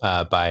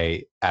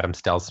by Adam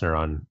Stelzner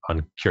on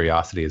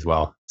Curiosity as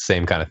well.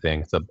 Same kind of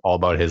thing. It's all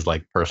about his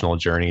like personal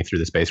journey through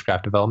the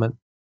spacecraft development.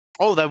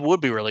 Oh, that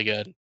would be really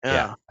good.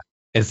 Yeah.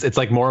 It's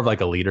like more of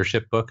like a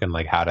leadership book and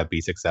like how to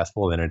be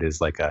successful than it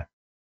is like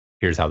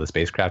here's how the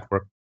spacecraft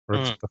works.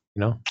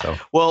 So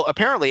well,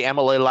 apparently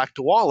Emily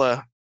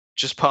Lakdawala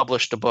just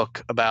published a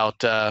book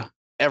about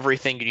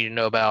everything you need to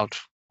know about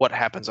what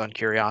happens on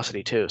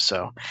Curiosity too.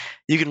 So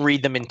you can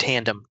read them in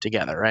tandem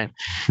together, right?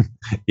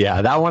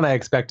 Yeah, that one I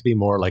expect to be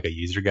more like a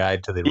user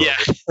guide to the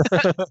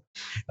rover.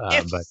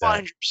 If you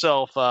find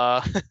yourself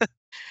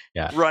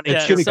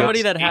running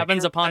somebody that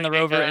happens upon the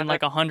rover in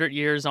like 100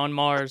 years on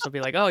Mars will be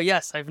like, oh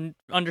yes, I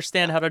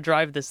understand how to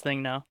drive this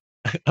thing now.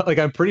 Like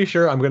I'm pretty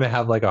sure I'm gonna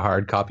have like a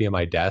hard copy on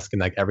my desk, and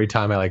like every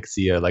time I like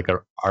see a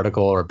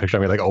article or a picture,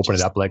 I'm gonna like open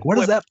it up, like what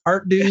does that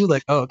part do?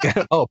 Like oh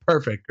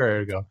perfect, there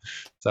we go.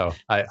 So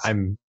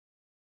I'm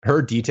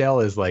her detail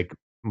is like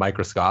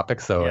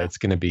microscopic, so it's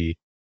gonna be.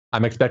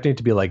 I'm expecting it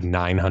to be like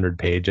 900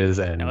 pages,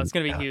 and no, it's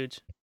gonna be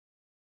huge.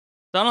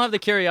 So I don't have the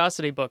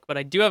Curiosity book, but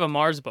I do have a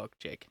Mars book,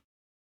 Jake.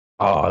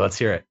 Oh, let's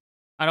hear it.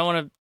 I don't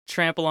want to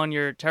trample on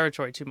your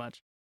territory too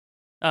much.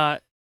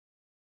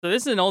 So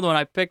this is an old one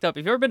I picked up. If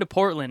you've ever been to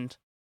Portland,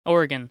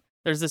 Oregon,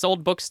 there's this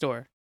old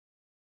bookstore.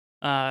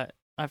 I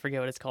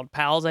forget what it's called.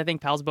 Pals, I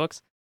think. Pals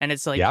Books. And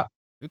it's like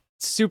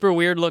super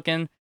weird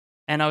looking.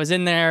 And I was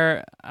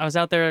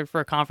out there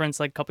for a conference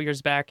like a couple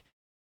years back.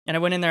 And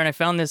I went in there and I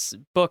found this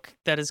book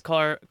that is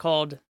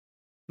called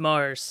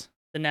Mars,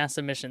 the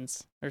NASA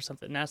missions or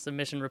something. NASA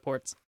mission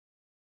reports.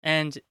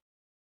 And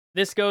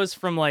this goes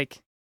from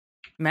like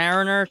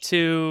Mariner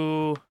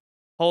to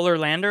Polar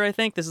Lander, I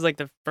think. This is like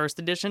the first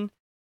edition.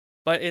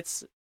 But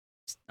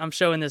I'm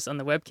showing this on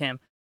the webcam.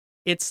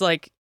 It's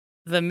like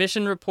the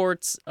mission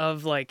reports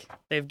of like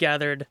they've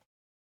gathered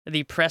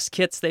the press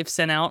kits they've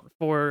sent out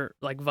for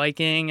like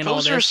Viking and all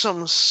this. Those are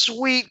some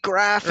sweet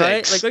graphics.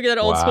 Right? Like look at that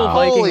old school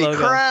Viking logo. Holy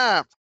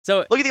crap.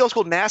 So look at the old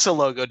school NASA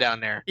logo down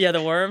there. Yeah,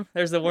 the worm.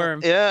 There's the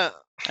worm. Yeah.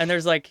 And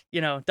there's like,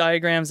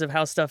 diagrams of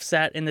how stuff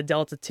sat in the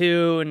Delta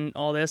II and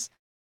all this.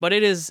 But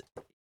it is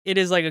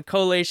like a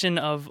collation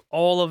of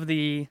all of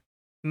the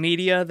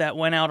media that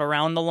went out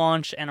around the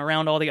launch and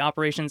around all the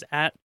operations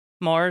at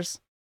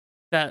Mars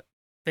that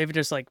they've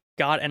just like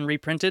got and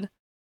reprinted.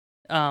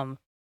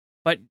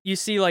 But you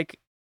see like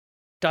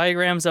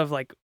diagrams of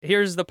like,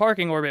 here's the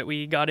parking orbit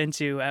we got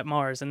into at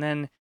Mars, and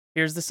then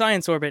here's the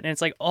science orbit, and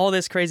it's like all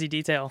this crazy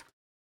detail.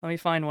 Let me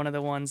find one of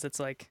the ones that's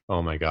like,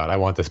 oh my god, I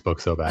want this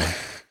book so bad.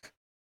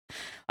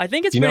 I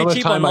think it's pretty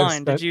cheap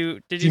online. Did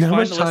you know how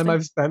find much time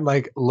I've spent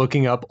like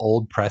looking up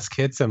old press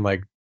kits and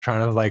like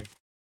trying to like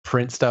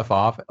print stuff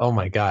off? Oh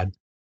my god.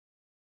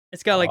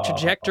 It's got like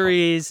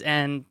trajectories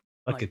and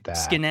look like at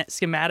that.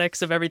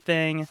 Schematics of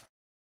everything.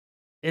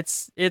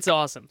 It's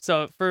awesome.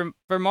 So for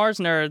Mars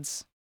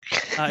nerds,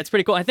 it's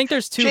pretty cool. I think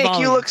there's 2 volumes.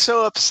 Jake, you look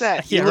so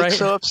upset. You look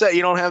so upset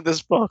you don't have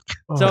this book.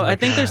 So I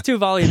think there's 2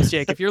 volumes,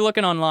 Jake. If you're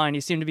looking online,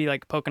 you seem to be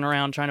like poking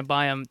around trying to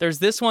buy them. There's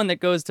this one that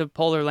goes to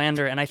Polar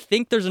Lander, and I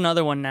think there's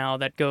another one now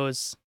that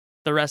goes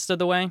the rest of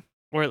the way,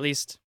 or at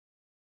least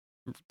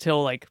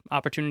till like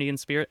Opportunity and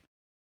Spirit.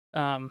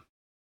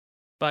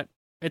 But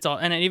it's all,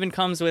 and it even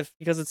comes with,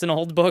 because it's an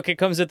old book, it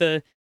comes with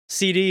a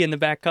CD in the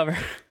back cover.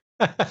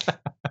 I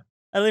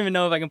don't even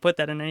know if I can put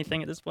that in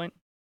anything at this point.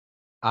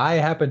 I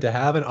happen to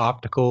have an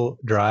optical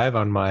drive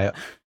on my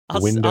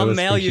Windows I'll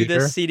mail computer. you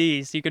this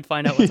CD so you can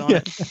find out what's on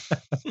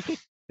it.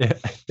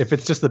 If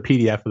it's just the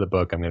PDF of the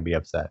book, I'm going to be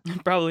upset.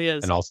 It probably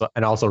is.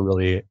 And also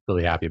really,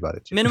 really happy about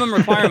it too. Minimum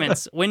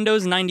requirements,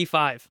 Windows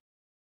 95.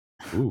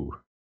 Ooh.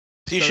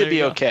 So you should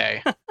be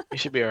okay. You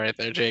should be all right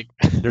there, Jake.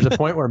 There's a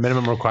point where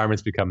minimum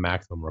requirements become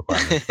maximum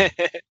requirements.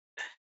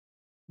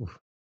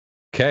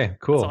 Okay,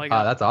 cool.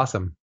 That's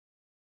awesome.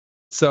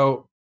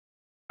 So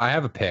I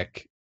have a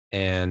pick,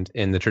 and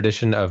in the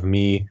tradition of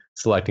me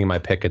selecting my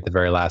pick at the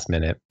very last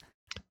minute,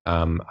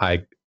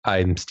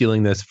 I'm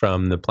stealing this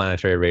from the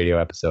Planetary Radio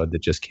episode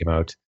that just came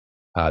out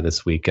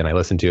this week, and I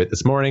listened to it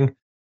this morning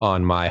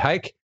on my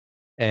hike.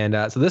 And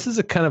so this is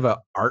a kind of an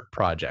art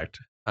project,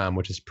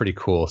 which is pretty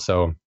cool.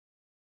 So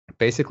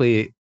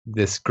basically,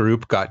 this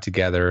group got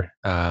together.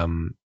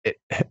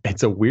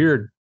 It's a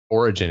weird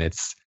origin.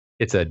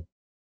 It's a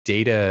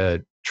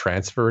data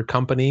transfer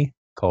company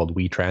called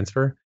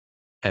WeTransfer,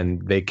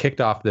 and they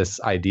kicked off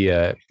this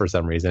idea for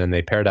some reason, and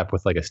they paired up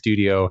with like a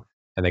studio,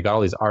 and they got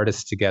all these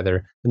artists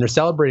together, and they're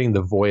celebrating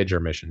the Voyager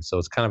mission. So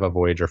it's kind of a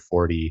Voyager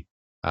 40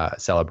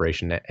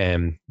 celebration,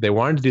 and they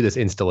wanted to do this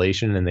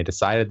installation, and they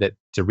decided that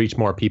to reach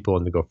more people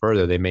and to go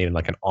further, they made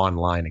like an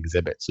online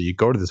exhibit. So you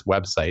go to this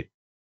website.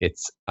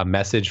 It's a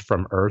message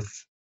from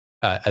Earth.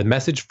 A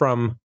message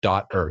from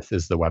 .earth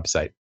is the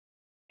website,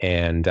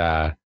 and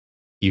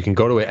you can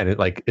go to it, and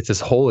it's this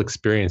whole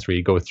experience where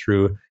you go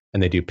through,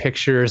 and they do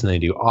pictures, and they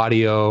do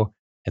audio,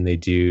 and they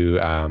do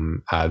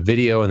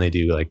video, and they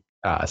do like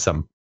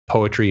some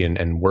poetry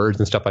and words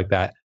and stuff like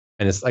that.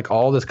 And it's like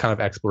all this kind of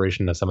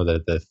exploration of some of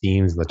the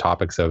themes and the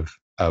topics of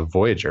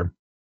Voyager.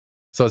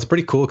 So it's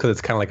pretty cool because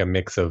it's kind of like a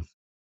mix of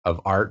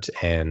art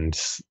and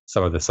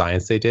some of the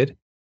science they did.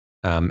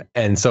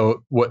 And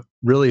so what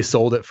really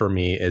sold it for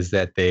me is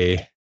that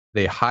they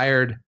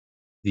hired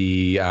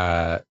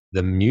the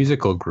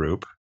musical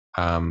group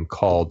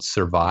called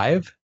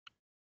Survive.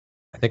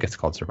 I think it's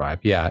called Survive.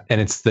 Yeah. And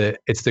it's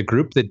the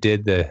group that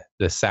did the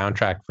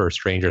soundtrack for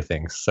Stranger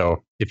Things.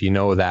 So if you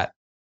know that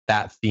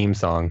theme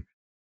song,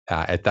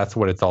 that's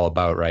what it's all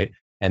about, right?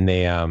 And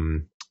they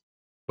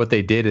what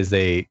they did is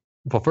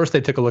first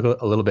they took a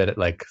little bit at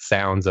like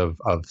sounds of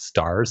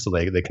stars. So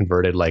they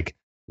converted like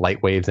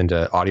light waves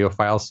into audio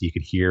files so you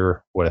could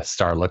hear what a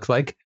star looks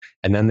like.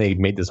 And then they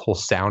made this whole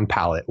sound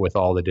palette with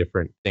all the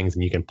different things,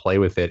 and you can play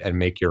with it and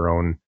make your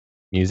own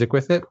music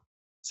with it.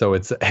 So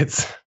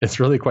it's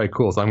really quite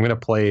cool. So I'm going to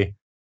play,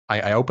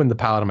 I opened the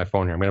palette on my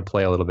phone here. I'm going to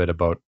play a little bit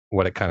about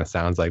what it kind of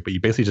sounds like, but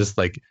you basically just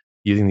like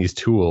using these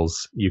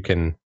tools, you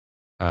can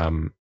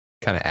kind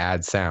of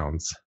add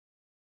sounds.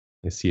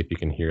 Let's see if you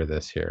can hear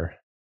this here.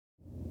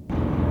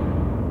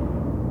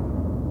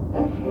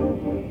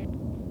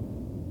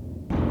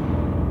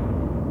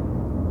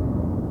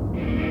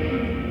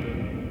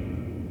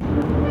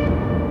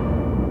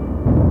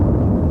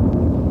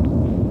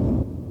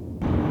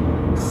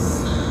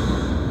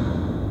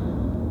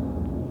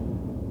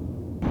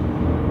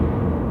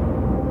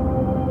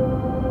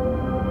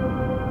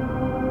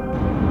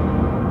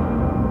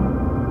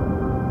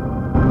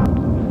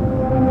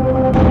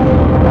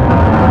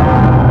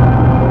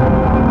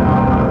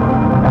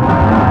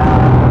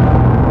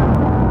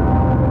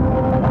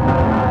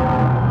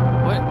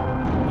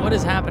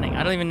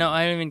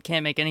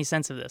 Can't make any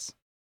sense of this.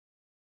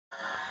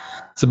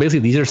 So basically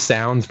these are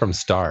sounds from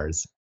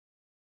stars,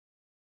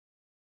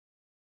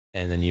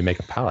 and then you make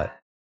a palette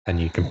and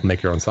you can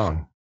make your own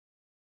song.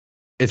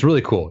 It's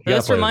really cool.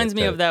 This reminds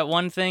me of that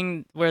one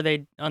thing where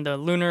they, on the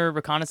Lunar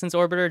Reconnaissance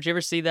Orbiter, did you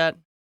ever see that,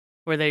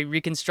 where they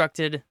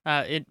reconstructed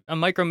a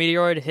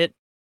micrometeoroid hit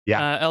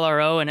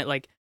LRO, and it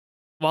like,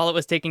 while it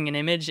was taking an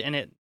image, and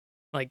it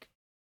like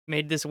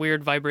made this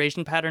weird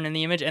vibration pattern in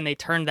the image, and they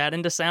turned that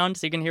into sound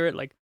so you can hear it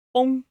like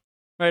boom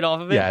right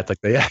off of it. Yeah, it's like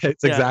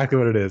exactly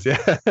what it is.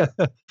 Yeah.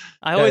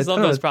 I always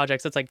love those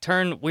projects. It's like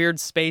turn weird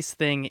space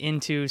thing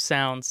into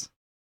sounds.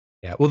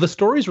 Yeah. Well, the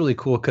story's really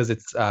cool because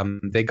it's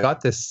they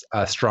got this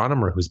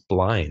astronomer who's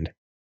blind,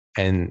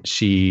 and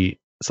she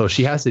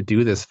has to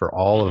do this for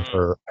all of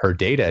her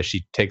data.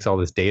 She takes all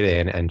this data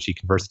in and she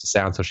converts it to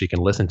sound so she can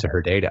listen to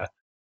her data.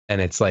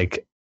 And it's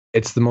like,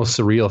 it's the most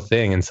surreal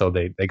thing. And so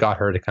they got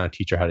her to kind of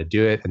teach her how to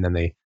do it. And then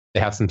they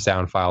have some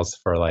sound files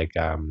for like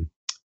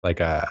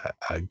a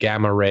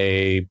gamma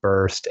ray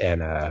burst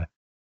and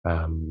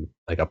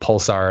like a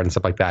pulsar and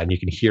stuff like that, and you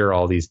can hear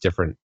all these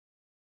different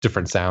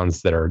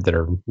sounds that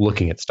are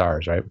looking at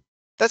stars, right?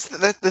 That's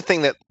the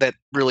thing that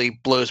really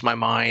blows my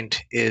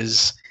mind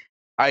is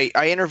I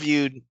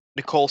interviewed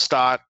Nicole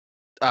Stott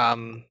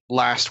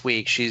last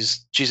week.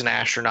 She's an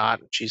astronaut.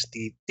 She's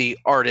the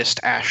artist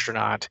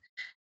astronaut,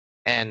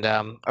 and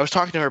I was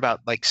talking to her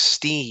about like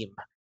STEAM.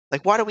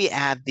 Like, why do we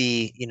add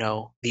the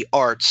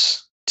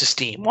arts to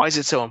STEAM? Why is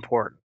it so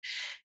important?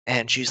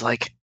 And she's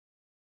like,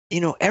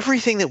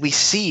 everything that we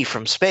see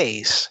from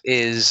space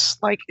is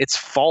like, it's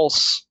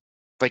false,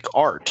 like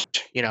art.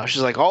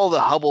 She's like, all the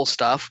Hubble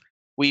stuff,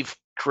 we've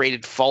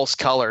created false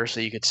color so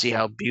you could see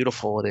how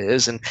beautiful it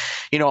is. And,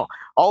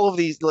 all of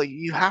these, like,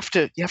 you have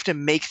to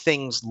make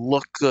things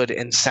look good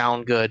and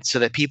sound good so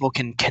that people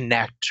can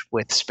connect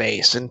with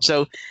space. And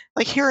so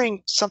like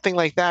hearing something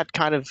like that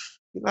kind of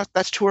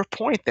that's to her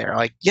point there.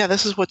 Like, yeah,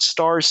 this is what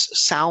stars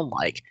sound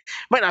like.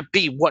 Might not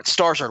be what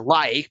stars are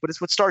like, but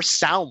it's what stars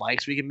sound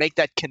like, so we can make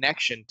that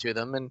connection to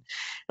them, and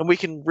we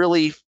can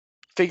really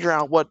figure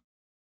out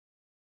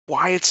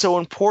why it's so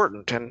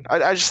important. And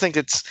I just think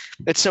it's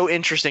so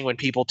interesting when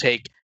people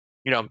take,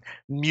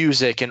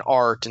 music and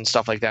art and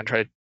stuff like that and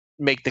try to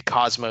make the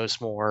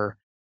cosmos more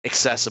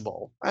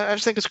accessible. I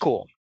just think it's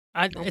cool.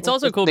 It's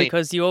also cool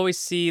because you always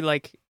see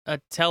like a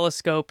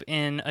telescope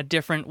in a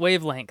different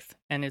wavelength,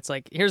 and it's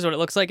like, here's what it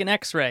looks like in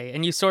X-ray,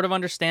 and you sort of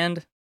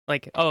understand,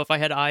 like, oh, if I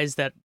had eyes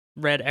that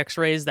read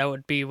X-rays, that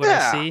would be what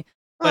I see.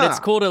 But it's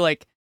cool to,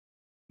 like,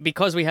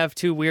 because we have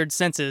two weird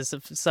senses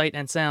of sight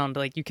and sound,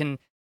 like, you can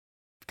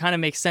kind of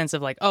make sense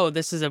of, like, oh,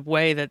 this is a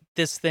way that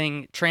this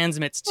thing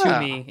transmits to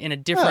me in a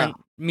different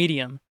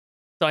medium.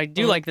 So I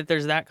do like that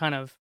there's that kind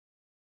of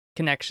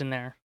connection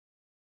there.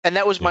 And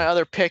that was my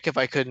other pick. If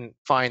I couldn't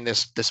find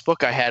this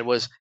book I had,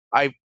 was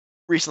I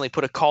recently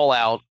put a call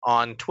out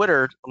on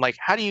Twitter. I'm like,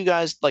 how do you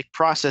guys like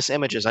process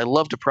images? I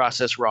love to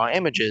process raw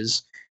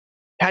images.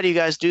 How do you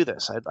guys do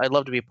this? I'd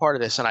love to be a part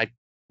of this. And I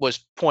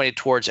was pointed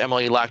towards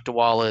Emily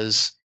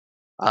Lakdawala's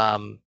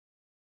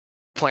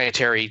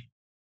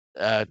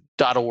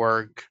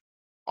planetary.org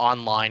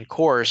online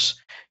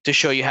course to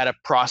show you how to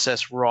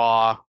process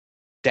raw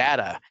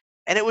data.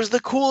 And it was the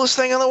coolest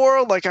thing in the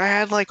world. Like, I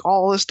had like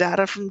all this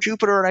data from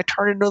Jupiter, and I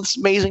turned it into this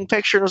amazing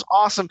picture. It was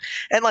awesome.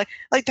 And like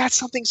that's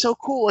something so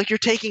cool. Like, you're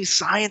taking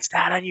science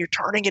data and you're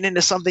turning it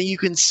into something you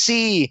can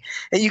see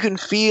and you can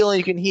feel and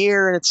you can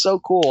hear, and it's so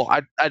cool.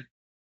 I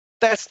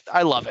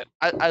love it.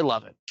 I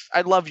love it.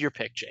 I love your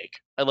pick, Jake.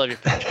 I love your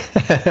pick, Jake.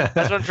 That's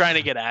what I'm trying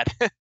to get at.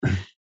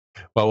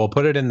 Well, we'll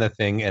put it in the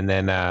thing, and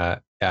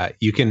then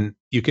you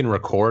can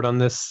record on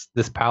this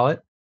palette.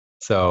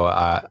 So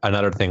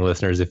another thing,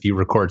 listeners, if you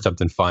record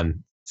something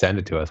fun, send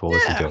it to us. We'll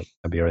listen to it.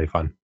 That'd be really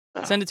fun.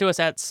 Send it to us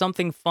at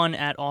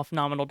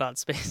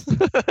somethingfun@offnominal.space.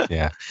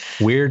 Yeah.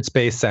 Weird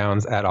space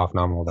sounds at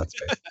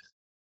offnominal.space.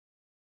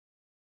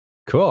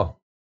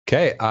 Cool.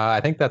 Okay.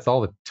 I think that's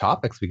all the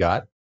topics we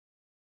got.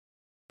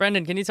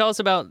 Brendan, can you tell us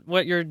about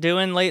what you're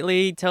doing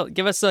lately? Tell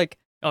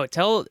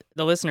the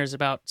listeners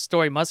about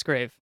Story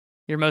Musgrave,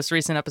 your most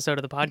recent episode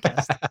of the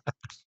podcast.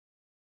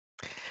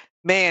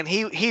 Man,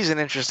 he's an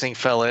interesting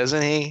fella,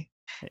 isn't he?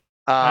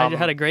 I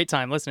had a great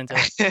time listening to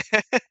it.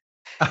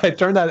 I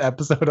turned that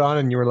episode on,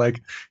 and you were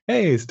like,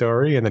 "Hey,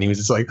 Story," and then he was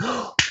just like,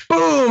 "Boom!"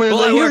 Well,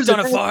 I worked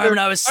on a farm when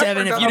I was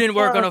 7. If you didn't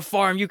work on a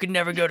farm, you could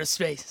never go to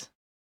space.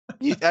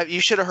 You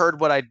should have heard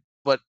what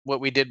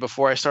we did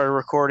before I started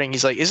recording.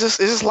 He's like, "Is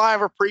this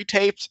live or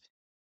pre-taped?"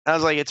 I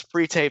was like, "It's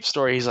pre-taped,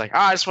 Story." He's like,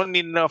 "I just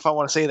need to know if I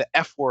want to say the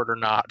F word or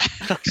not."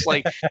 I was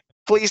like,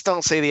 "Please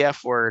don't say the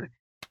F word."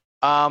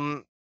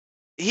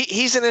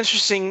 He's an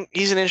interesting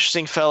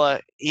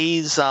fella.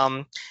 He's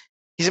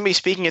gonna be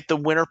speaking at the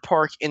Winter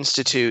Park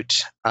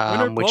Institute,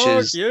 which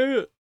is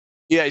So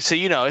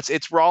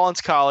it's Rollins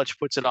College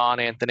puts it on,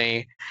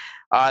 Anthony.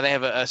 They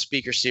have a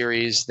speaker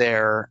series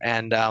there,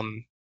 and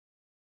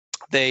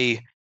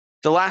the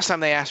last time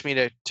they asked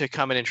me to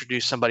come and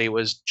introduce somebody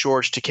was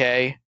George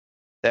Takei.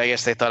 I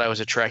guess they thought I was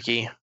a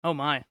Trekkie. Oh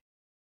my!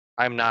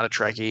 I'm not a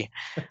Trekkie.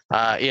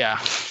 Yeah,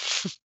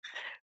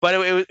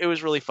 but it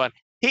was really fun.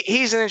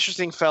 He's an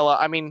interesting fella.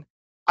 I mean,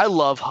 I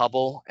love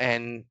Hubble,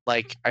 and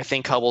like, I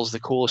think Hubble's the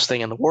coolest thing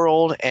in the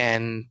world.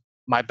 And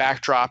my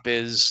backdrop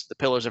is the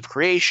Pillars of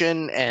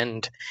Creation,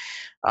 and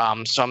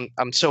so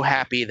I'm so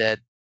happy that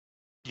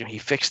he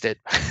fixed it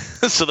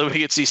so that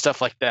we could see stuff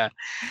like that.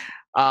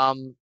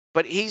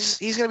 But he's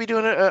going to be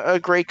doing a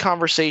great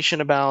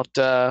conversation about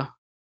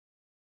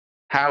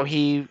how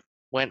he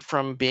went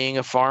from being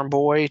a farm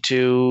boy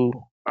to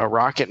a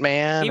rocket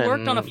man. He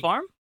worked on a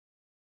farm?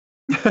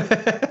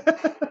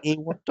 He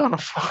worked on a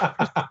farm.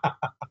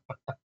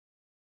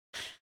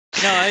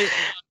 No,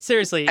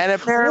 seriously. And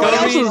apparently,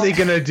 what else is he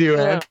gonna do,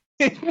 Ed?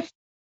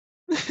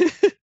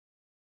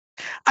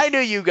 I knew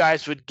you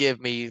guys would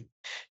give me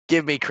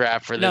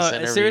crap for this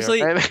interview.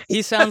 Seriously,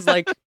 he sounds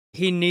like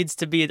he needs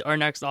to be our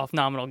next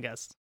off-nominal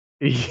guest.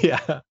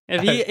 Yeah.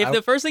 If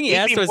the first thing he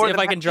asked was if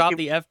I can drop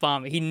the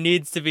F-bomb, he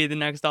needs to be the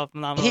next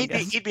off-nominal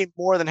guest. He'd be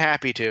more than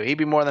happy to. And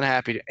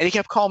he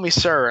kept calling me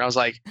sir, and I was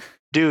like,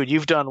 dude,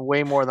 you've done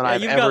way more than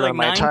I've ever done in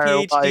my entire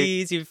life. You've got like 9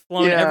 PhDs. You've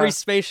flown every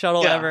space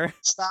shuttle ever.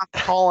 Stop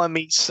calling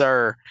me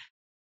sir.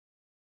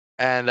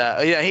 And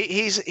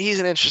he's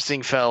an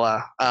interesting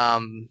fella. I'll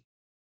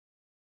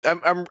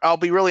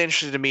be really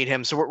interested to meet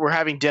him. So we're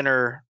having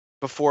dinner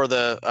before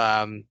the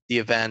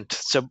event.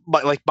 So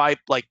my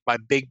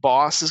big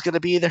boss is going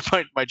to be there.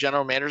 My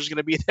general manager is going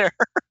to be there.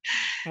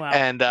 Wow.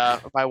 And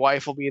my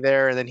wife will be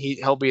there, and then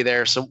he'll be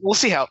there. So we'll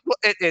see how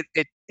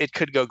it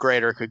could go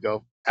great, or it could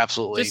go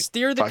absolutely just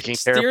steer the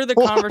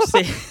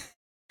conversation.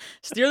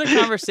 Steer the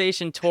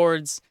conversation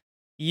towards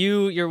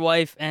you, your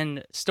wife,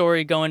 and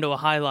Story going to a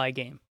High-Lie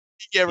game.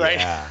 Yeah, right.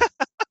 Yeah.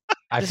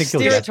 I think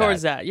steer it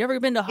towards that. You ever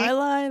been to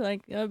High-Lie?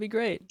 Like, that'd be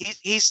great.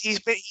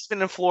 He's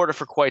been in Florida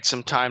for quite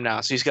some time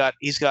now. So he's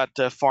got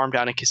a farm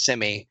down in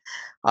Kissimmee.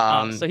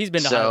 So he's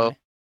been to High-Lie.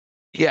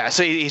 Yeah,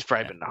 so he's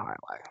probably been to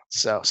High-Lie.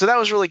 So that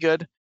was really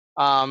good.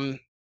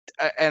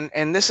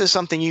 and this is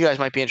something you guys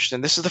might be interested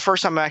in. This is the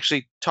first time I'm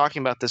actually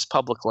talking about this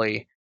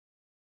publicly,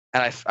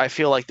 and I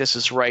feel like this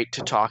is right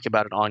to talk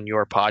about it on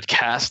your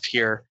podcast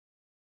here.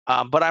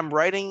 But I'm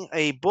writing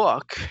a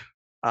book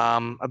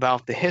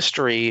about the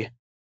history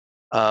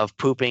of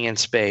pooping in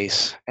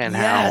space and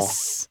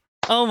yes!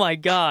 Oh my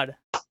God.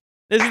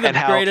 This is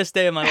the greatest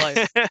day of my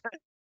life.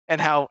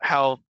 And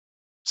how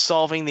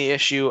solving the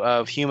issue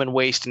of human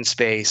waste in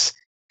space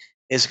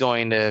is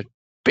going to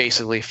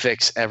basically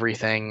fix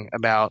everything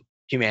about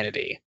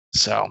humanity.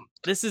 So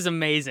this is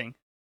amazing.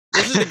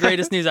 This is the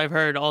greatest news I've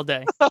heard all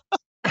day.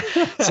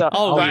 So,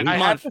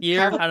 month,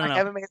 year, I don't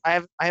know.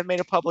 I haven't made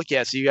it public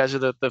yet, so you guys are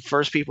the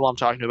first people I'm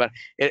talking to about.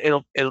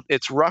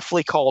 It's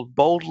roughly called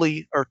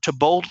Boldly or To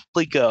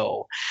Boldly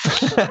Go.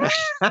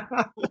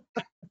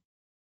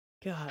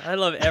 God, I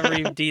love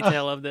every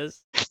detail of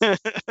this.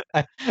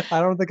 I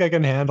don't think I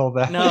can handle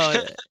that.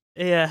 No,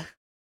 yeah.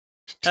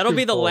 That'll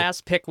be the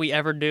last pick we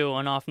ever do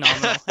on Off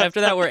Nominal.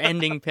 After that, we're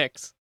ending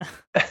picks.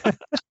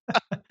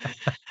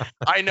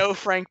 I know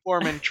Frank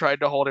Borman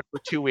tried to hold it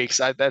for 2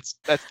 weeks. That's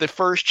the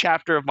first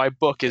chapter of my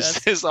book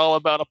is all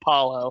about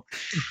Apollo.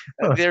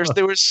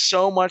 There was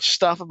so much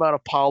stuff about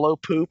Apollo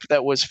poop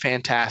that was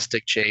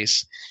fantastic,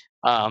 Chase.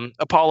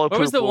 Apollo what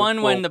was the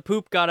one when the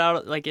poop got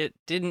out, like it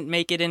didn't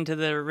make it into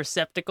the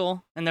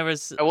receptacle, and there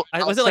was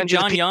was it like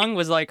John Young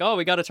was like, oh,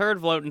 we got a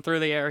turd floating through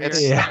the air here.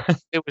 Yeah.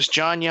 It was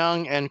John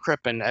Young and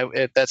Crippen.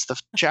 That's the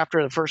chapter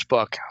of the first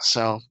book.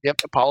 So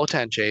yep, Apollo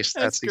 10, Chase.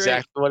 That's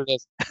exactly what it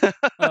is.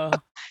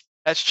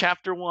 That's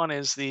chapter 1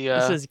 is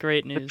this is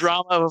great news. The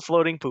drama of a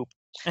floating poop.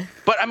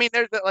 But I mean,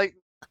 they're like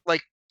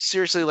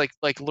seriously like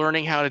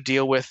learning how to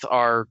deal with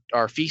our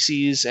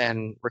feces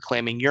and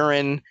reclaiming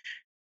urine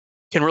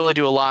can really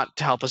do a lot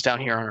to help us down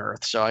here on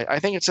Earth. So I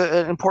think it's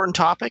an important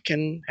topic,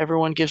 and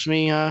everyone gives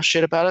me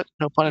shit about it.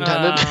 No pun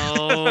intended.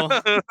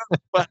 Oh.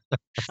 But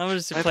I'm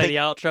just to play the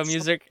outro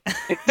music.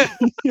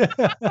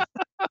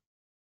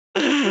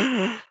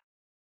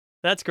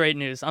 That's great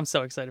news. I'm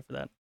so excited for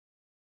that.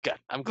 Good.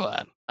 I'm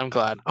glad.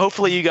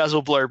 Hopefully you guys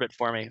will blurb it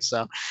for me.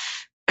 So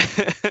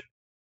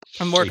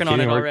I'm working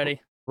on it already.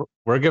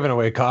 We're giving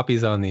away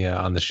copies on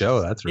the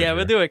show. That's right. Yeah,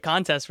 we'll do a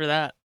contest for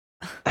that.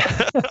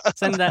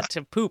 Send that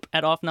to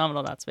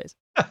poop@offnominal.space.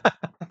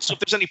 So if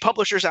there's any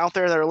publishers out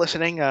there that are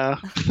listening, I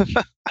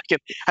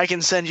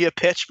can send you a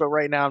pitch, but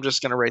right now I'm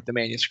just going to write the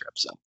manuscript.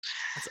 So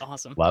that's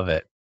awesome. Love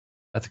it.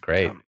 That's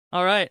great.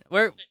 All right,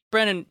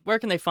 Brendan, where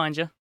can they find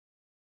you?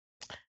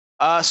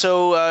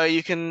 So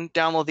you can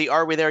download the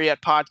Are We There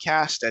Yet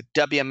podcast at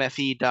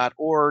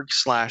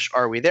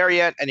wmfe.org/Are We There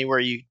Yet. Anywhere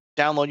you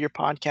download your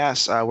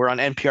podcasts. We're on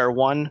NPR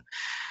One.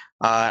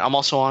 I'm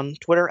also on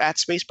Twitter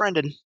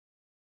 @SpaceBrendan.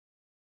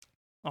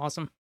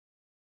 Awesome.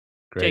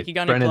 Great. Jake, you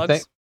got any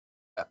plugs?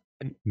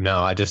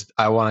 No,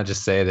 I want to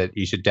just say that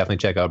you should definitely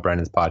check out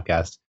Brendan's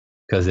podcast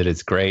because it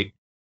is great.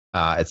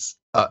 It's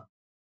a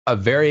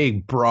very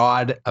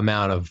broad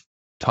amount of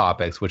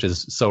topics, which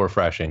is so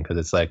refreshing because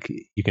it's like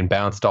you can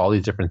bounce to all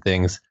these different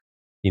things.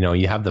 You know,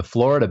 you have the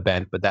Florida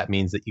bent, but that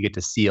means that you get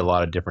to see a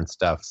lot of different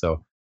stuff.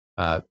 So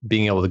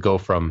being able to go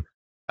from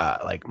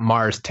like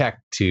Mars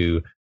tech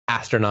to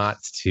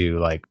astronauts to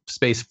like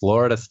space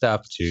Florida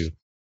stuff to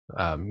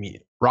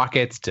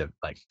rockets to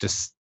like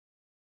just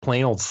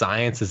plain old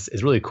science is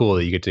really cool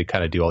that you get to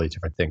kind of do all these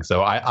different things.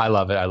 So I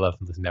love it. I love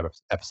listening to every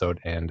episode.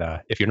 And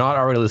if you're not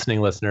already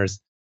listening, listeners,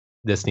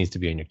 this needs to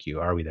be in your queue.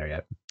 Are we there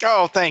yet?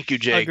 Oh, thank you,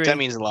 Jake. Agreed. That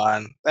means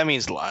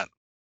a lot.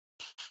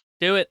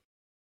 Do it.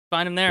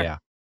 Find him there. Yeah.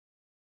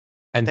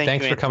 And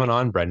thanks for coming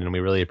on, Brendan. We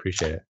really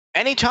appreciate it.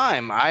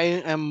 Anytime. I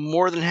am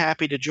more than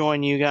happy to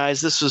join you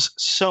guys. This was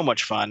so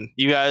much fun.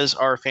 You guys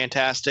are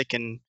fantastic,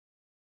 and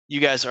you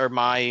guys are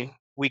my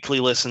weekly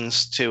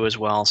listens too as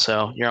well.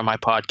 So you're on my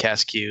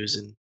podcast queues,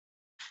 and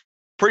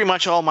pretty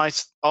much all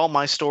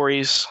my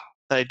stories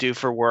that I do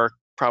for work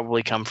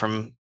probably come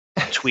from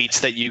tweets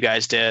that you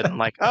guys did. I'm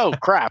like, oh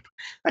crap,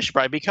 I should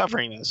probably be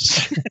covering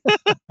this.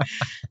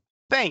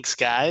 Thanks,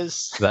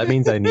 guys. So that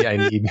means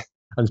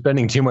I'm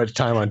spending too much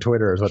time on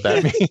Twitter is what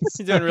that means.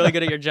 You're doing really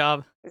good at your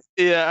job.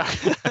 Yeah.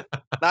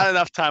 Not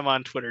enough time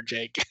on Twitter,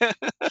 Jake.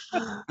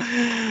 All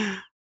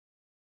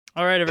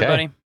right,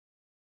 everybody. Okay.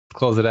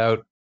 Close it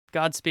out.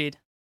 Godspeed.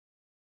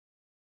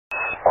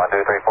 1,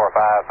 2, 3, 4,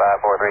 5,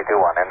 5, 4, 3, 2,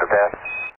 1. End of test.